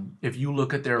 If you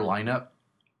look at their lineup,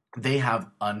 they have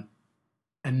an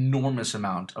enormous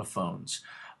amount of phones,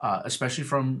 especially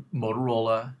from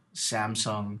Motorola,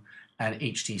 Samsung, and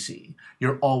HTC.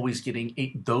 You're always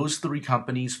getting those three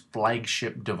companies'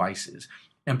 flagship devices.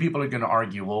 And people are going to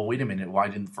argue, well, wait a minute, why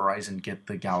didn't Verizon get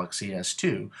the Galaxy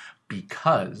S2?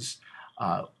 Because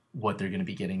what they're going to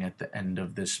be getting at the end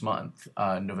of this month,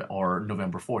 or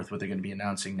November 4th, what they're going to be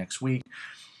announcing next week,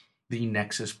 the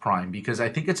Nexus Prime. Because I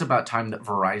think it's about time that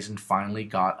Verizon finally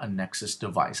got a Nexus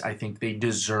device. I think they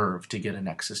deserve to get a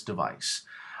Nexus device.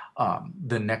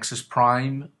 The Nexus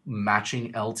Prime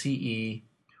matching LTE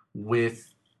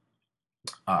with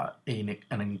an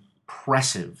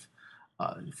impressive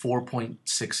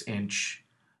 4.6 inch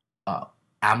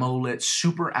AMOLED,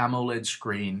 super AMOLED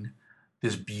screen,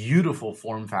 this beautiful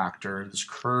form factor, this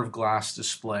curved glass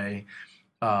display.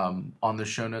 On the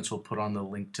show notes, we'll put on the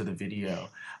link to the video.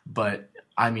 But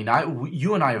I mean,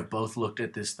 you and I have both looked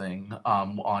at this thing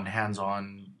on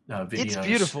hands-on videos. It's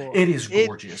beautiful. It is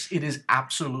gorgeous. It is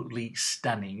absolutely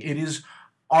stunning. It is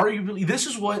arguably, this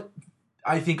is what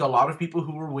I think a lot of people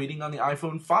who were waiting on the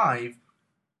iPhone 5,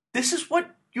 this is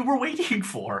what you were waiting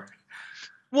for.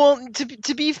 Well,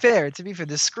 to be fair,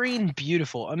 the screen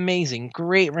beautiful, amazing,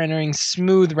 great rendering,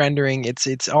 smooth rendering.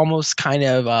 It's almost kind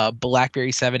of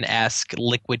BlackBerry 7-esque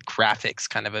liquid graphics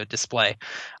kind of a display.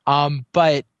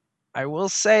 But I will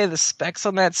say the specs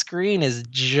on that screen is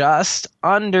just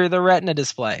under the Retina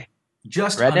display.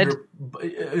 Just Retina,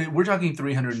 under. We're talking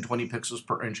 320 pixels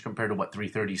per inch compared to what,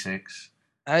 336?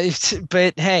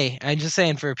 But hey, I'm just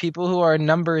saying for people who are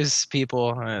numbers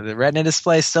people, the Retina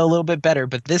display is still a little bit better.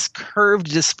 But this curved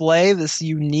display, this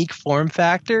unique form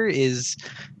factor, it's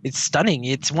stunning.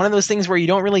 It's one of those things where you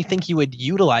don't really think you would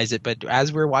utilize it, but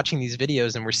as we're watching these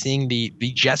videos and we're seeing the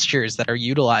gestures that are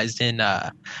utilized in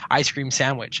Ice Cream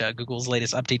Sandwich, Google's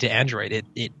latest update to Android,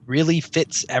 it really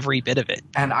fits every bit of it.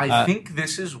 And I think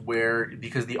this is where,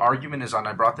 because the argument is on.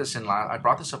 I brought this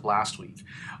up last week.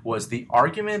 Was the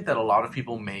argument that a lot of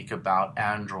people make about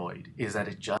Android is that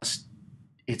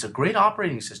it's a great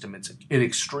operating system. It's an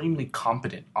extremely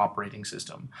competent operating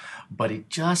system, but it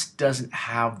just doesn't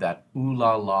have that ooh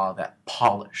la la, that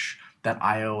polish that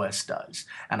iOS does.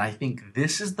 And I think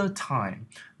this is the time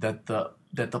that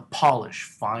the polish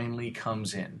finally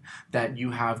comes in. That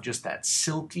you have just that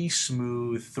silky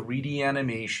smooth 3D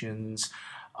animations,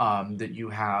 that you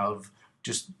have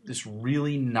just this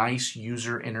really nice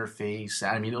user interface.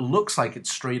 I mean, it looks like it's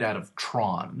straight out of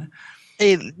Tron.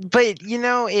 But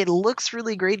it looks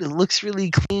really great. It looks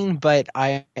really clean, but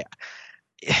I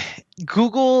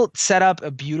Google set up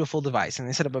a beautiful device and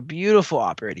they set up a beautiful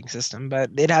operating system, but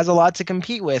it has a lot to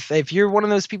compete with. If you're one of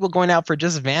those people going out for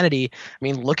just vanity, I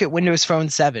mean, look at Windows Phone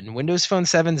 7. Windows Phone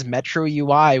 7's Metro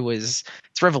UI it's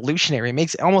revolutionary. It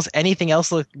makes almost anything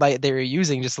else look like they were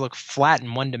using just look flat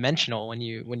and one-dimensional when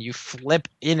you flip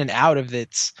in and out of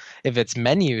its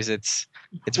menus. It's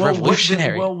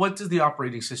revolutionary. What does the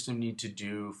operating system need to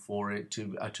do for it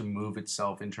to move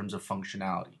itself in terms of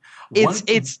functionality? It's One,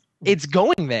 it's it's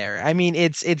going there. I mean,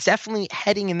 it's definitely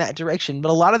heading in that direction, but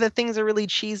a lot of the things are really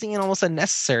cheesy and almost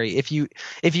unnecessary. If you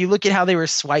look at how they were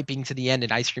swiping to the end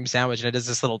in Ice Cream Sandwich and it does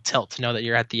this little tilt to know that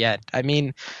you're at the end. I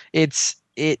mean,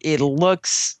 it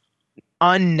looks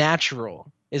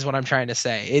unnatural is what I'm trying to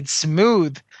say. It's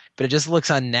smooth, but it just looks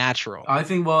unnatural. I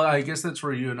think, well, I guess that's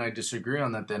where you and I disagree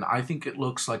on that then. I think it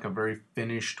looks like a very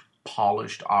finished,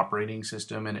 polished operating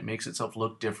system and it makes itself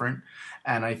look different.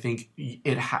 And I think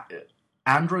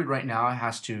Android right now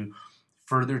has to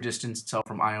further distance itself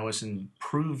from iOS and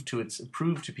prove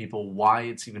to people why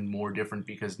it's even more different,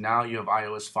 because now you have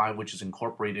iOS 5, which has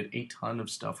incorporated a ton of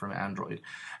stuff from Android,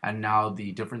 and now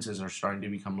the differences are starting to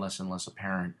become less and less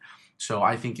apparent. So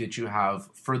I think that you have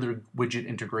further widget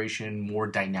integration, more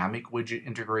dynamic widget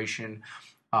integration,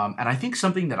 and I think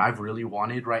something that I've really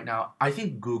wanted right now, I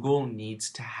think Google needs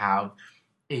to have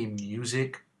a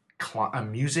music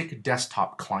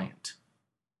desktop client,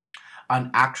 an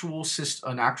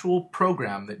actual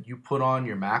program that you put on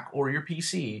your Mac or your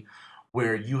PC,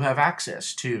 where you have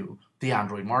access to the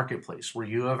Android marketplace, where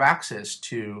you have access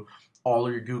to all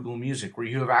of your Google Music, where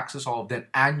you have access to all of that,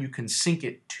 and you can sync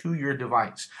it to your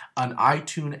device. An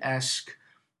iTunes-esque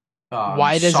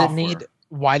Why does it need software.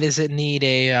 why does it need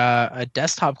a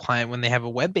desktop client when they have a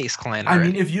web-based client I mean,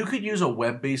 already? if you could use a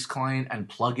web-based client and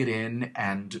plug it in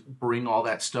and bring all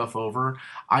that stuff over,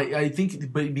 I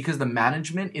think, but because the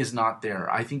management is not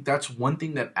there, I think that's one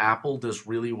thing that Apple does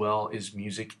really well is your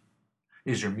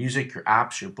music, your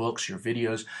apps, your books, your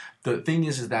videos. The thing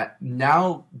is that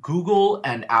now Google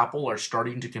and Apple are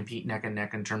starting to compete neck and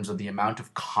neck in terms of the amount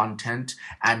of content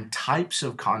and types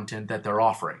of content that they're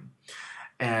offering.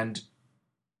 And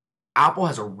Apple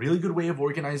has a really good way of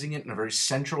organizing it in a very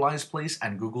centralized place,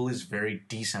 and Google is very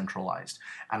decentralized.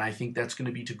 And I think that's going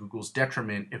to be to Google's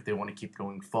detriment if they want to keep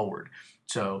going forward.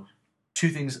 So, two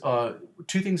things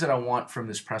that I want from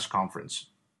this press conference.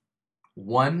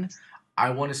 One,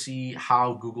 I want to see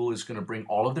how Google is going to bring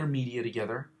all of their media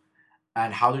together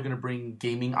and how they're going to bring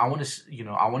gaming. I want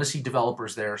to see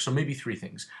developers there. So maybe three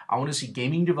things. I want to see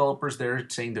gaming developers there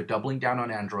saying they're doubling down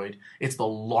on Android. It's the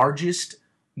largest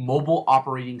mobile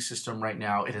operating system right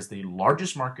now. It has the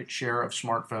largest market share of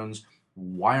smartphones.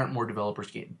 Why aren't more developers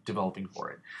developing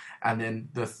for it? And then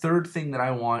the third thing that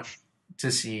I want to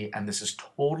see, and this is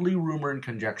totally rumor and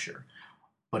conjecture,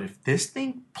 but if this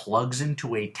thing plugs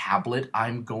into a tablet,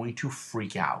 I'm going to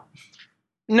freak out.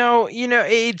 No,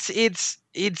 it's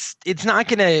not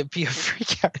gonna be a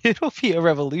freak out. It'll be a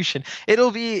revolution. It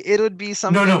would be No, no,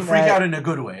 something freak that out in a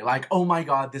good way. Like, oh my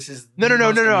god, this is no, the no, no,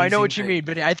 most no, no. I know amazing what you thing. mean,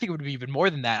 but I think it would be even more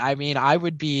than that. I mean,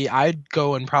 I'd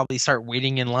go and probably start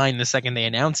waiting in line the second they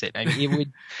announce it. I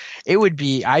mean,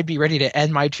 I'd be ready to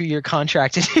end my 2-year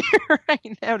contract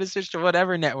right now to switch to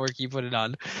whatever network you put it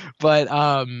on. But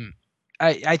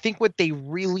I think what they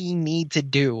really need to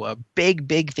do, a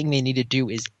big thing they need to do,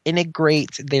 is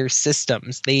integrate their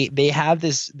systems. They have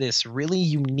this really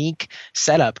unique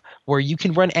setup where you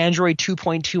can run Android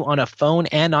 2.2 on a phone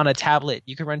and on a tablet.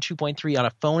 You can run 2.3 on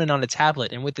a phone and on a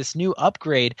tablet. And with this new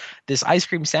upgrade, this ice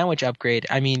cream sandwich upgrade,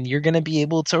 I mean, you're going to be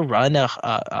able to run a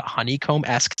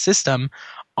honeycomb-esque system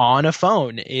on a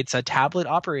phone. It's a tablet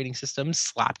operating system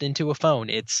slapped into a phone.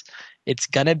 It's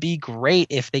gonna be great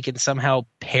if they can somehow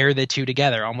pair the two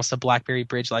together, almost a BlackBerry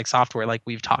Bridge like software, like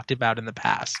we've talked about in the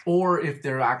past. Or if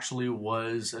there actually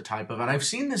was a type of, and I've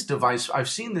seen this device, I've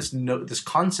seen this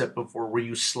concept before, where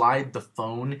you slide the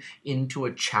phone into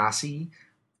a chassis,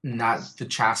 not the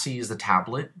chassis is the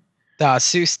tablet. The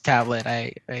Asus tablet,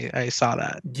 I saw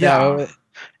that. Yeah.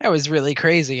 That was really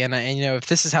crazy. And you know, if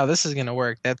this is how this is going to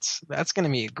work, that's going to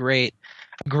be a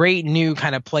great new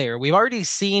kind of player. We've already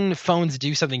seen phones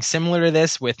do something similar to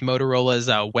this with Motorola's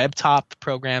web top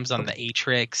programs on the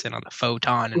Atrix and on the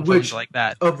Photon and phones which like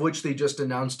that. of which they just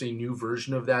announced a new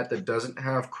version of that doesn't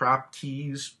have crap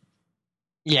keys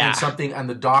and Yeah, something, and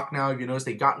the dock now, you notice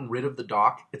they gotten rid of the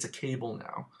dock. It's a cable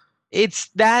now. it's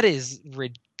that is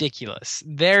ridiculous.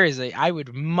 There is a I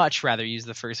would much rather use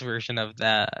the first version of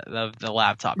the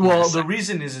laptop than the Well, the second.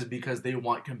 reason is because they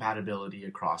want compatibility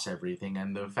across everything,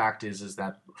 and the fact is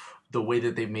that the way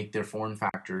that they make their form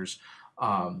factors,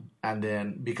 and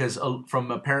then because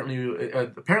from apparently they're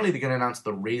going to announce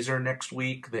the Razer next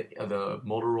week, the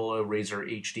Motorola Razer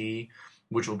HD,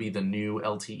 which will be the new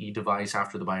LTE device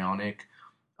after the Bionic.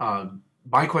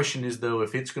 My question is though,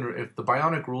 if the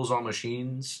Bionic rules all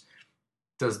machines,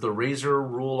 does the Razer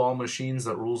rule all machines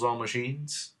that rules all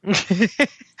machines?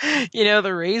 You know, the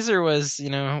Razer was, you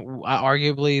know,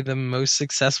 arguably the most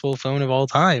successful phone of all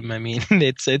time. I mean,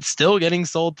 it's still getting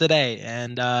sold today,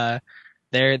 and they're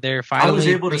I was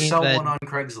finally able to bringing sell that. one on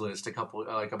Craigslist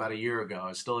like about a year ago. I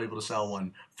was still able to sell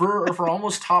one for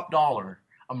almost top dollar.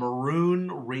 A maroon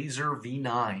Razer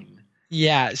V9.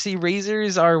 Yeah, see,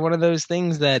 razors are one of those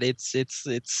things that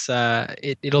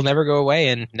it'll never go away,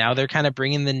 and now they're kind of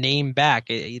bringing the name back.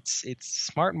 It's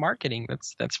smart marketing.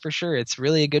 That's for sure. It's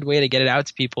really a good way to get it out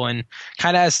to people and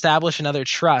kind of establish another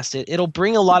trust. It'll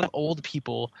bring a lot of old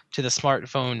people to the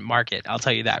smartphone market. I'll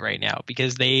tell you that right now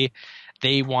because they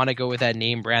want to go with that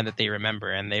name brand that they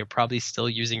remember, and they're probably still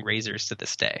using razors to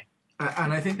this day.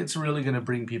 And I think it's really going to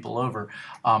bring people over.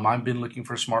 I've been looking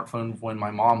for a smartphone when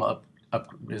my mom up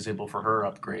is able for her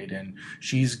upgrade, and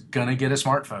she's gonna get a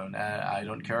smartphone. I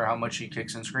don't care how much she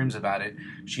kicks and screams about it.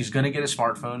 She's gonna get a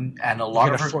smartphone, and You're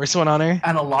gonna force one on her?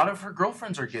 a lot of her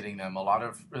girlfriends are getting them. A lot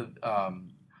of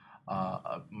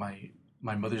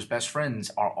my mother's best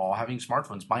friends are all having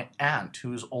smartphones. My aunt,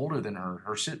 who is older than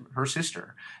her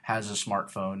sister, has a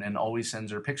smartphone and always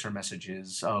sends her picture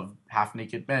messages of half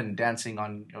naked men dancing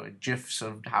on gifs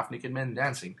of half naked men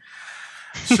dancing.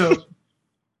 So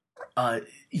uh,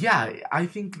 yeah, I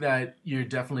think that you're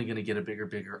definitely going to get a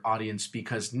bigger audience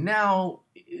because now,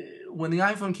 when the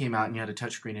iPhone came out and you had a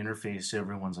touchscreen interface,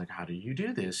 everyone's like, "How do you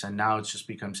do this?" And now it's just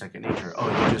become second nature. Oh,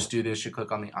 you just do this. You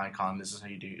click on the icon. This is how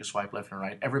you do it. You swipe left and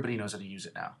right. Everybody knows how to use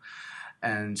it now.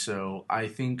 And so I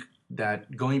think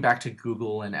that going back to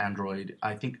Google and Android,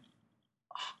 I think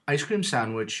Ice Cream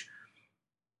Sandwich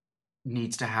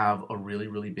needs to have a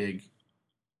really big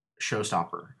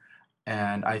showstopper.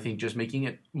 And I think just making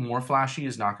it more flashy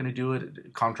is not going to do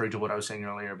it, contrary to what I was saying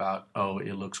earlier about, oh,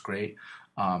 it looks great.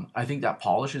 I think that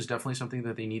polish is definitely something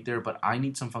that they need there, but I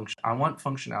need some function. I want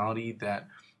functionality that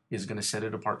is going to set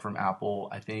it apart from Apple.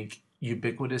 I think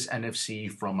ubiquitous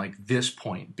NFC from like this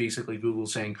point, basically Google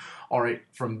saying, all right,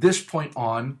 from this point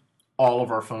on, all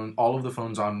of the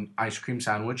phones on Ice Cream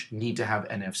Sandwich need to have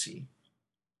NFC.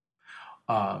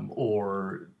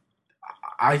 Or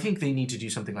I think they need to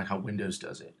do something like how Windows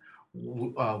does it.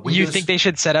 You think Windows, they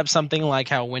should set up something like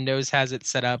how Windows has it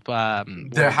set up, there where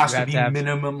you has to have to be have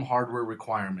minimum hardware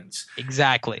requirements.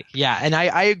 exactly, yeah, and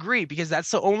I agree because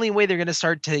that's the only way they're going to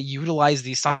start to utilize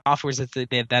these softwares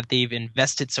that they've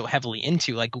invested so heavily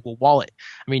into, like Google Wallet.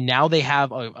 I mean, now they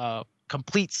have a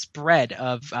complete spread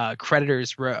of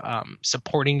creditors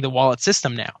supporting the wallet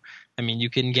system now. I mean, you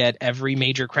can get every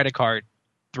major credit card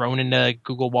thrown into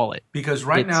Google Wallet. Because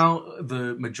right It's now,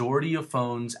 the majority of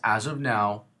phones, as of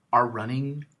now, are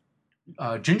running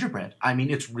Gingerbread. I mean,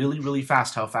 it's really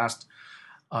fast how fast.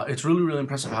 It's really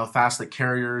impressive how fast the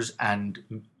carriers and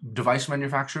device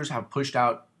manufacturers have pushed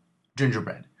out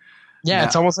Gingerbread. yeah,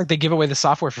 it's Now, almost like they give away the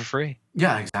software for free.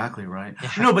 yeah, exactly right.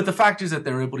 Yeah. No, but the fact is that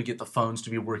they're able to get the phones to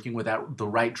be working with the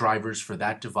right drivers for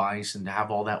that device and to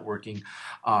have all that working.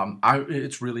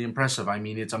 It's really impressive. I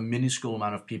mean, it's a minuscule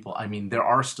amount of people. I mean, there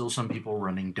are still some people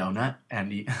running Donut,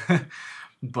 and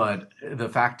but the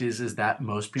fact is that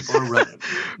most people are running.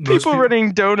 Most People people.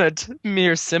 running Donut,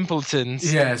 mere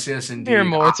simpletons, Yes, mere indeed. I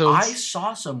mortals.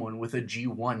 saw someone with a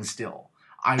G1 still.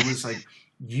 I was like,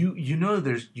 you know,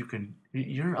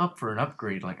 you're up for an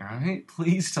upgrade. Like, all right,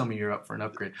 please tell me you're up for an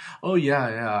upgrade. Oh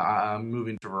yeah, I'm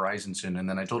moving to Verizon soon. And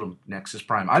then I told him Nexus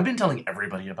Prime. I've been telling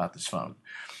everybody about this phone.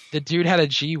 The dude had a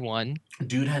G1.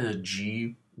 Dude had a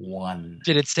G1.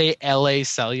 Did it say LA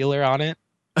Cellular on it?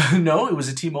 No, it was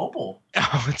a T-Mobile.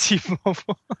 Oh,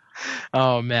 T-Mobile.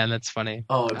 Oh man, that's funny.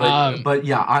 Oh, but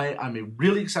yeah, I'm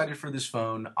really excited for this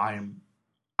phone.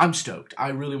 I'm stoked. I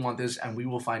really want this, and we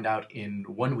will find out in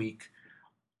 1 week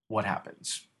what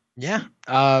happens. Yeah.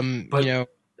 But You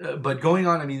know, but going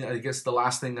on, I mean, I guess the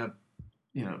last thing that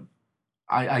you know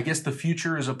I guess the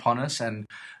future is upon us, and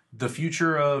the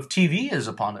future of TV is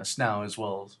upon us now as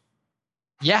well.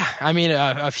 Yeah, I mean,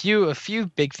 a few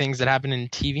big things that happened in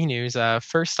TV news.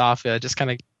 First off, just kind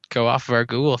of go off of our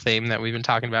Google theme that we've been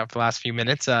talking about for the last few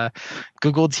minutes.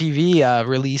 Google TV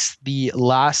released the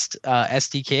last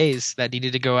SDKs that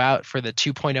needed to go out for the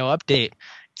 2.0 update.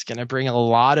 It's going to bring a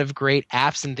lot of great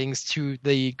apps and things to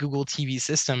the Google TV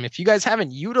system. If you guys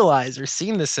haven't utilized or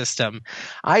seen the system,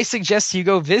 I suggest you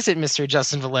go visit Mr.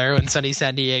 Justin Valero in sunny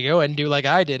San Diego and do like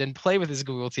I did and play with his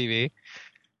Google TV.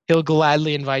 He'll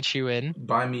gladly invite you in.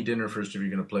 Buy me dinner first if you're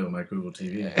going to play with my Google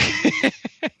TV.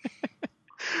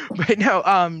 But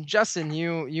no, Justin,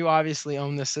 you obviously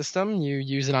own the system. You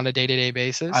use it on a day-to-day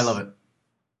basis. I love it.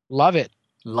 Love it.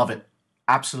 Love it.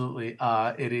 Absolutely.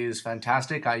 It is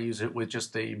fantastic. I use it with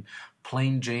just a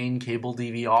plain Jane cable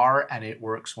DVR, and it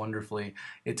works wonderfully.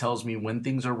 It tells me when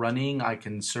things are running. I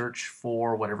can search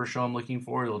for whatever show I'm looking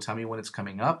for. It'll tell me when it's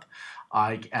coming up.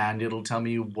 And it'll tell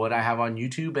me what I have on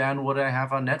YouTube and what I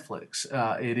have on Netflix.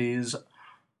 It is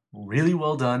really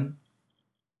well done.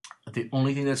 The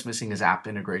only thing that's missing is app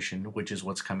integration, which is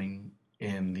what's coming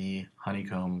in the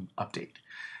Honeycomb update.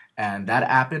 And that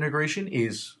app integration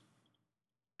is,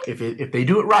 if they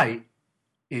do it right,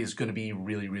 is going to be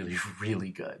really, really, really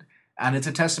good. And it's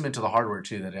a testament to the hardware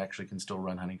too that it actually can still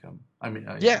run Honeycomb. I mean,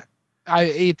 Yeah.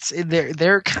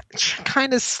 They're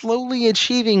kind of slowly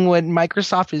achieving what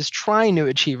Microsoft is trying to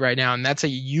achieve right now, and that's a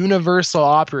universal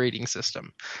operating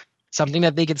system. Something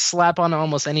that they could slap on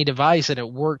almost any device and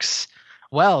it works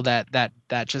well. That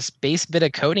just base bit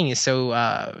of coding is so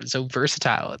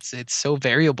versatile. It's so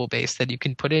variable based that you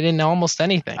can put it in almost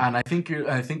anything. And I think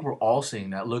we're all seeing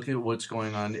that. Look at what's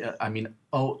going on. I mean,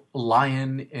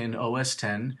 Lion in OS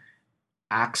 10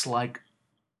 acts like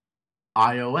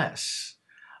iOS.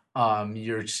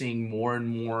 You're seeing more and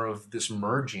more of this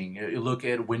merging. You look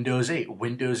at Windows 8.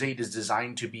 Windows 8 is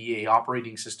designed to be a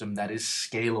operating system that is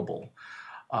scalable,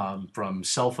 from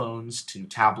cell phones to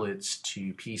tablets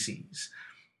to PCs.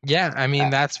 Yeah, I mean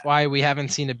that's why we haven't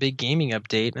seen a big gaming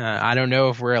update. I don't know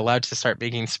if we're allowed to start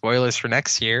making spoilers for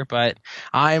next year, but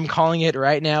I am calling it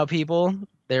right now, people.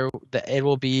 It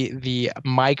will be the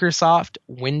Microsoft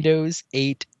Windows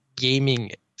 8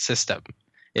 gaming system.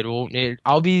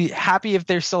 I'll be happy if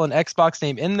there's still an Xbox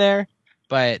name in there,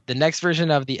 but the next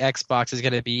version of the Xbox is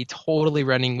going to be totally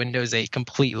running Windows 8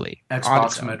 completely.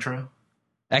 Xbox Metro.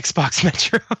 Xbox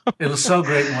Metro. It was so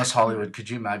great in West Hollywood. Could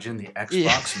you imagine the Xbox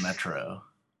Yeah. Metro?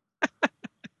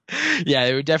 Yeah,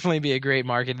 it would definitely be a great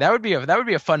market. That would be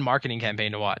a fun marketing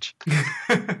campaign to watch.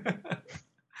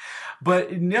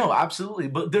 But no, absolutely.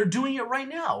 But they're doing it right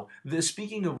now.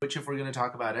 Speaking of which, if we're going to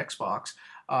talk about Xbox,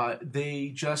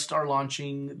 they just are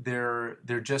launching they're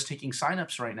just taking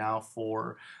signups right now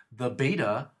for the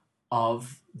beta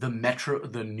of the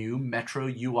new Metro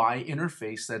UI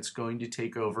interface that's going to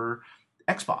take over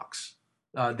Xbox.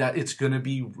 That it's going to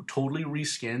be totally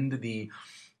reskinned.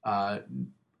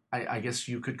 I guess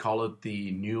you could call it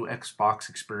the new Xbox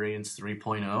Experience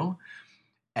 3.0.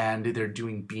 And they're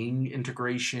doing Bing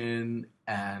integration,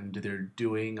 and they're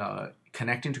doing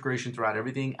Connect integration throughout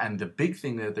everything. And the big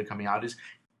thing that they're coming out is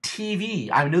TV.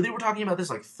 I know they were talking about this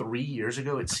like 3 years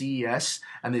ago at CES,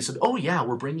 and they said, "Oh yeah,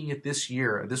 we're bringing it this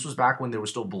year." This was back when there were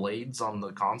still blades on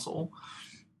the console,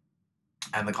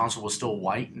 and the console was still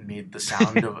white and made the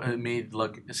sound of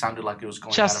it sounded like it was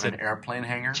going out of an airplane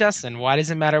hangar. Justin, why does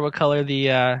it matter what color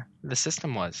the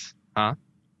system was? Huh?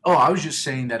 Oh, I was just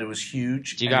saying that it was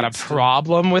huge. Do you got a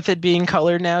problem with it being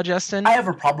colored now, Justin? I have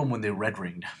a problem when they red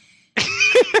ringed.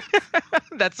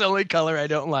 That's the only color I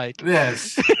don't like.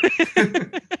 Yes.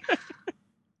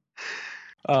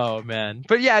 Oh man,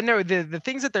 but yeah, no, the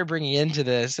things that they're bringing into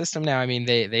the system now. I mean,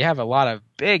 they have a lot of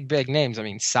big names. I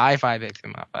mean, Sci-Fi picked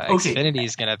them up. Okay. Xfinity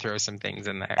is gonna throw some things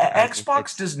in there.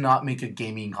 Xbox does not make a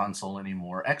gaming console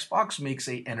anymore. Xbox makes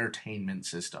a entertainment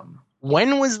system.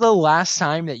 When was the last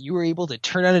time that you were able to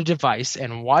turn on a device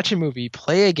and watch a movie,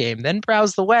 play a game, then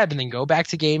browse the web, and then go back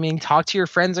to gaming, talk to your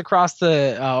friends across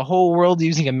the whole world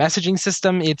using a messaging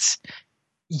system? It's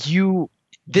you.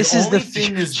 This is the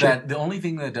thing is that the only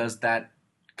thing that does that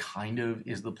kind of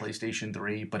is the PlayStation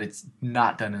 3, but it's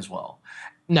not done as well.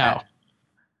 No.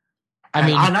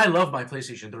 And I love my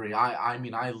PlayStation 3. I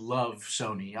mean, I love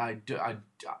Sony.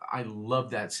 I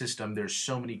love that system. There's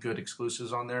so many good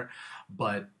exclusives on there,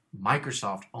 but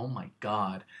Microsoft, oh my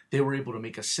God, they were able to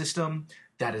make a system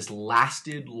that has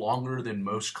lasted longer than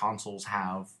most consoles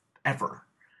have ever.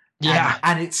 Yeah.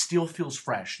 And it still feels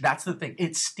fresh. That's the thing.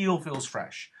 It still feels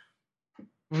fresh.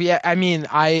 Yeah, I mean,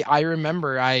 I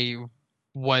remember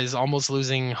was almost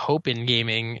losing hope in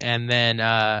gaming. And then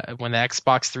when the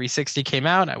Xbox 360 came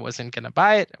out, I wasn't gonna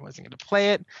buy it. I wasn't gonna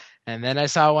play it. And then I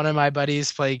saw one of my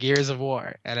buddies play Gears of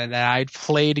War, and then I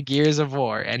played Gears of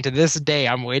War. And to this day,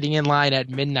 I'm waiting in line at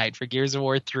midnight for Gears of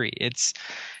War 3. It's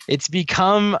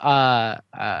become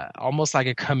almost like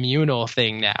a communal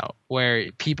thing now,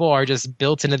 where people are just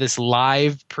built into this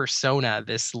live persona,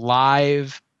 this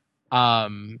live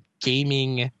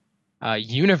gaming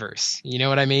universe. You know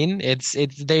what I mean? It's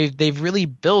they've really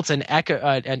built an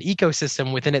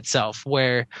ecosystem within itself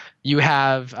where you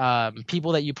have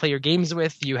people that you play your games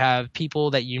with, you have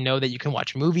people that you know that you can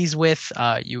watch movies with,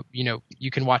 you know you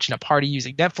can watch in a party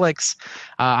using Netflix.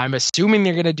 I'm assuming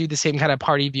they're going to do the same kind of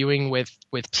party viewing with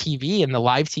TV and the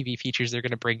live TV features they're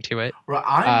going to bring to it. Well,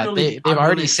 I'm really, They've I'm really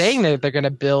already saying that they're going to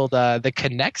build the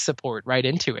Connect support right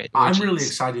into it, I'm which really is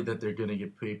excited that they're going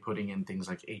to putting in things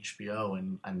like HBO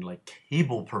and like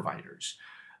cable providers.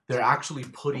 They're actually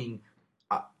putting.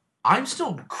 Uh, I'm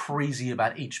still crazy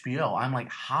about HBO. I'm like,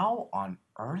 how on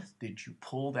earth did you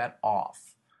pull that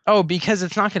off? oh, because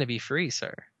it's not going to be free,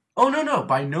 sir. Oh no, no,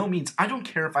 by no means. I don't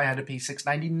care if I had to pay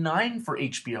 $6.99 for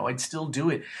HBO. I'd still do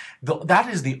it. That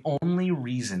is the only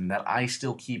reason that I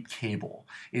still keep cable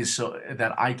is so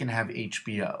that I can have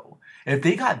HBO. If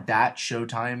they got that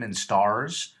Showtime and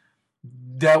Stars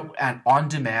that and on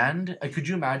demand, could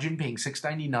you imagine paying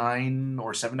 $6.99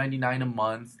 or $7.99 a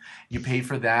month? You pay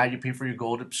for that. You pay for your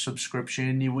gold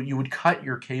subscription. You would cut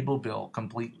your cable bill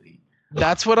completely.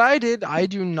 That's what I did. I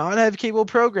do not have cable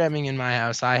programming in my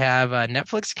house. I have a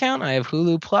Netflix account, I have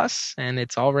Hulu Plus, and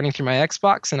it's all running through my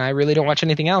Xbox, and I really don't watch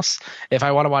anything else. If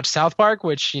I want to watch South Park,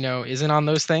 which, isn't on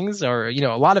those things, or,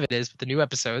 a lot of it is, but the new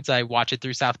episodes, I watch it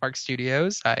through South Park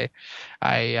Studios.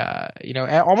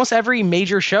 Almost every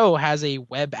major show has a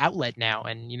web outlet now,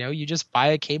 and, you just buy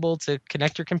a cable to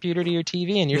connect your computer to your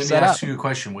TV and you're Let me set up. ask you a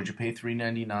question. Would you pay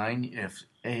 $3.99 if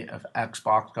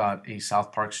Xbox got a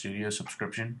South Park Studio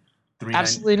subscription? 3.99.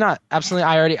 Absolutely not.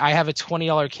 Absolutely. I have a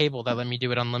 $20 cable that let me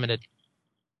do it unlimited.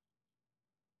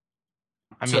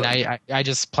 I mean, So I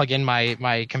just plug in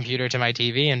my computer to my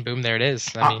TV and boom, there it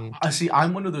is. I mean, I see.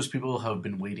 I'm one of those people who have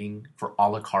been waiting for a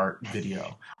la carte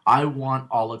video. I want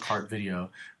a la carte video all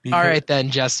because right then,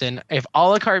 Justin. If a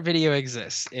la carte video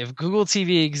exists, if Google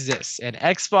TV exists, and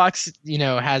Xbox,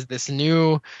 has this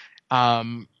new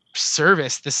um,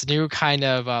 service, this new kind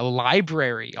of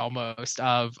library almost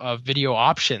of video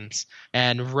options,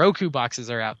 and Roku boxes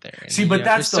are out there, and see, but there's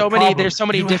that's the so many problem. there's so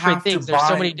many You different have to things. There's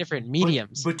so many buy, different but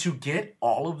mediums. but to get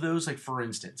all of those, like for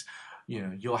instance,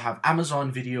 you'll have Amazon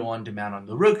Video on Demand on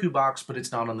the Roku box, but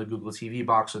it's not on the Google TV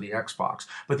box or the Xbox.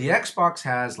 But the Xbox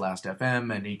has Last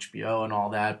FM and HBO and all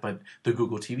that, but the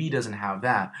Google TV doesn't have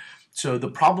that. So the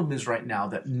problem is right now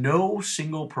that no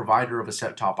single provider of a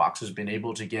set-top box has been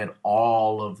able to get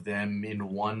all of them in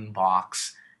one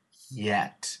box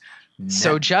yet.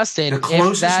 So Net, the Justin,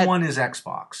 closest one is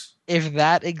Xbox. if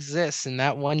that exists and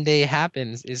that one day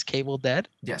happens, is cable dead?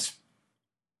 Yes.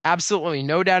 Absolutely,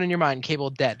 no doubt in your mind, cable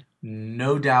dead.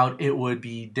 No doubt it would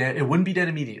be dead. It wouldn't be dead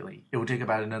immediately. It would take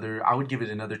about I would give it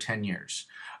another 10 years.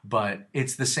 But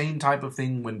it's the same type of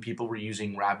thing when people were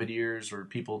using rabbit ears or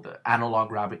the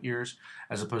analog rabbit ears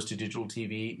as opposed to digital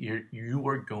TV.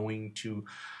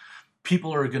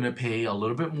 People are going to pay a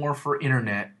little bit more for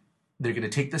internet. They're going to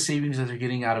take the savings that they're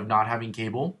getting out of not having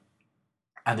cable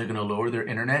and they're going to lower their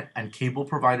internet, and cable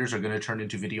providers are going to turn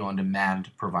into video on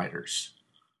demand providers.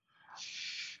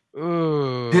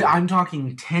 Ooh. I'm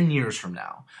talking 10 years from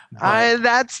now. But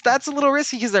That's a little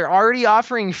risky because they're already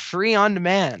offering free on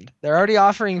demand. They're already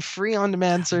offering free on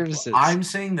demand services. I'm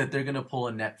saying that they're going to pull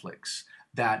a Netflix.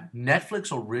 That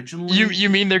Netflix originally. You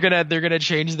mean they're gonna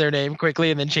change their name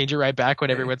quickly and then change it right back when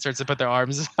everyone starts to put their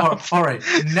arms up? All right,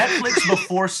 Netflix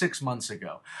before 6 months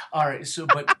ago. All right,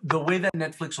 but the way that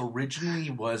Netflix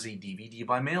originally was a DVD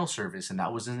by mail service, and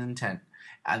that was an intent.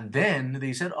 And then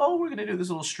they said, "Oh, we're going to do this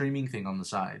little streaming thing on the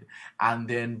side." And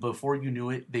then before you knew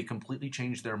it, they completely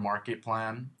changed their market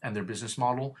plan and their business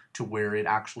model to where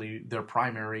their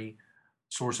primary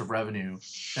source of revenue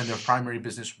and their primary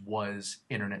business was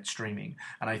internet streaming.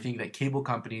 And I think that cable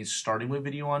companies, starting with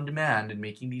video on demand and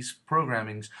making these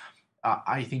programmings,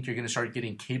 I think you're going to start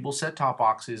getting cable set-top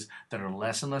boxes that are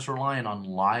less and less reliant on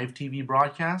live TV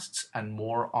broadcasts and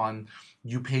more on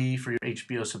you pay for your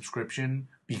HBO subscription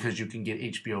because you can get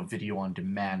HBO video on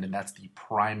demand, and that's the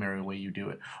primary way you do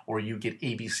it. Or you get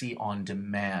ABC on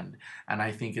demand. And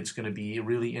I think it's going to be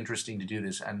really interesting to do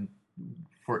this. And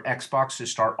for Xbox to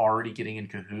start already getting in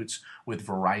cahoots with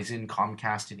Verizon,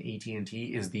 Comcast, and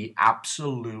AT&T is the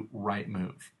absolute right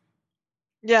move.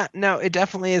 Yeah, no, it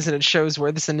definitely is, and it shows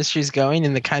where this industry is going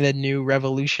and the kind of new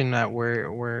revolution that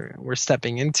we're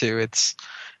stepping into. It's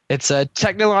a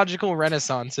technological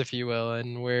renaissance, if you will,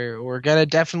 and we're gonna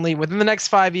definitely within the next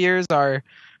 5 years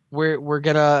we're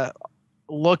gonna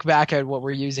look back at what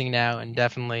we're using now and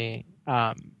definitely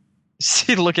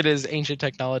see look at it as ancient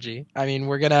technology. I mean,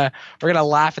 we're gonna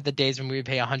laugh at the days when we would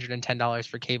pay $110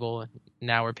 for cable.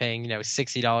 Now we're paying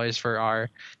 $60 for our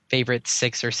favorite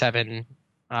six or seven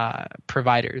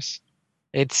providers.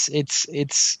 It's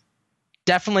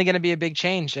definitely going to be a big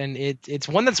change, and it's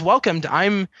one that's welcomed.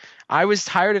 I was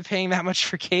tired of paying that much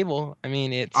for cable. I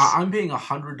mean, I'm paying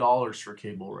 $100 for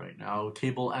cable right now,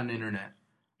 cable and internet.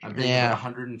 I'm paying about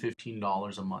yeah.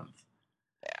 $115 a month,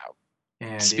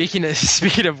 and Speaking of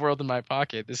speaking of world in my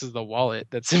pocket, this is the wallet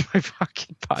that's in my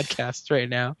pocket podcast right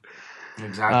now.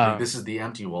 exactly, this is the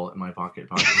empty wallet in my pocket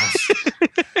podcast.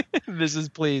 This is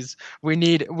please. We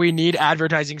need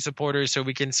advertising supporters so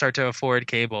we can start to afford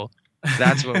cable.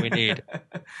 That's what we need.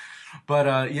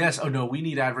 But yes, oh no, we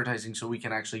need advertising so we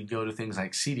can actually go to things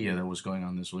like Cedia that was going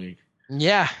on this week.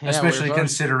 Yeah, Especially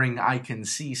considering I can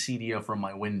see Cedia from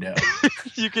my window.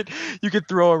 you could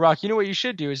throw a rock. You know what you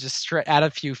should do is just add a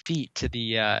few feet to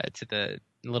the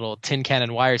little tin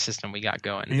cannon wire system we got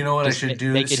going. You know what Just I should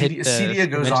do? make it hit the Cedia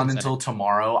goes convention on center. until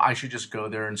tomorrow. I should just go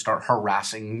there and start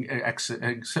harassing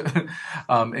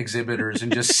exhibitors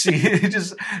and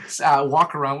just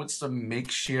walk around with some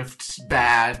makeshift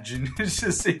badge and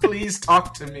just say, "Please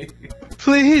talk to me."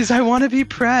 Please, I want to be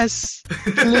press.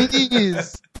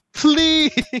 Please.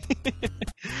 Please.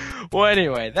 Well,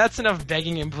 anyway, that's enough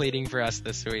begging and pleading for us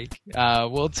this week.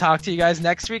 We'll talk to you guys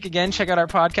next week. Again, check out our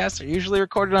podcasts. They're usually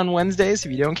recorded on Wednesdays.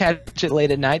 If you don't catch it late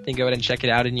at night, then go ahead and check it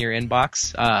out in your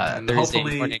inbox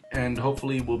Thursday morning.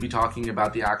 Hopefully we'll be talking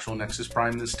about the actual Nexus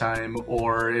Prime this time,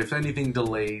 or if anything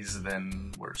delays,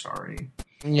 then we're sorry.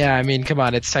 Yeah, I mean, come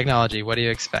on, it's technology. What do you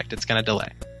expect? It's going to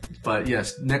delay. But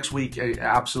yes, next week I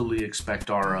absolutely expect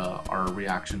our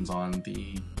reactions on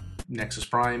the Nexus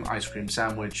Prime, ice cream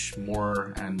sandwich,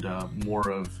 more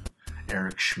of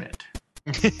Eric Schmidt.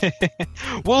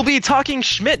 We'll be talking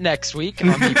Schmidt next week on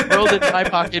the World in My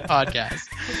Pocket podcast.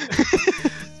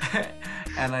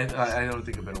 And I don't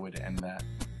think a better way to end that.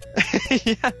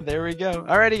 Yeah, there we go.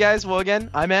 Alrighty, guys. Well, again,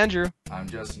 I'm Andrew. I'm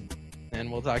Justin. And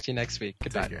we'll talk to you next week.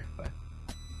 Goodbye. Take care. Bye.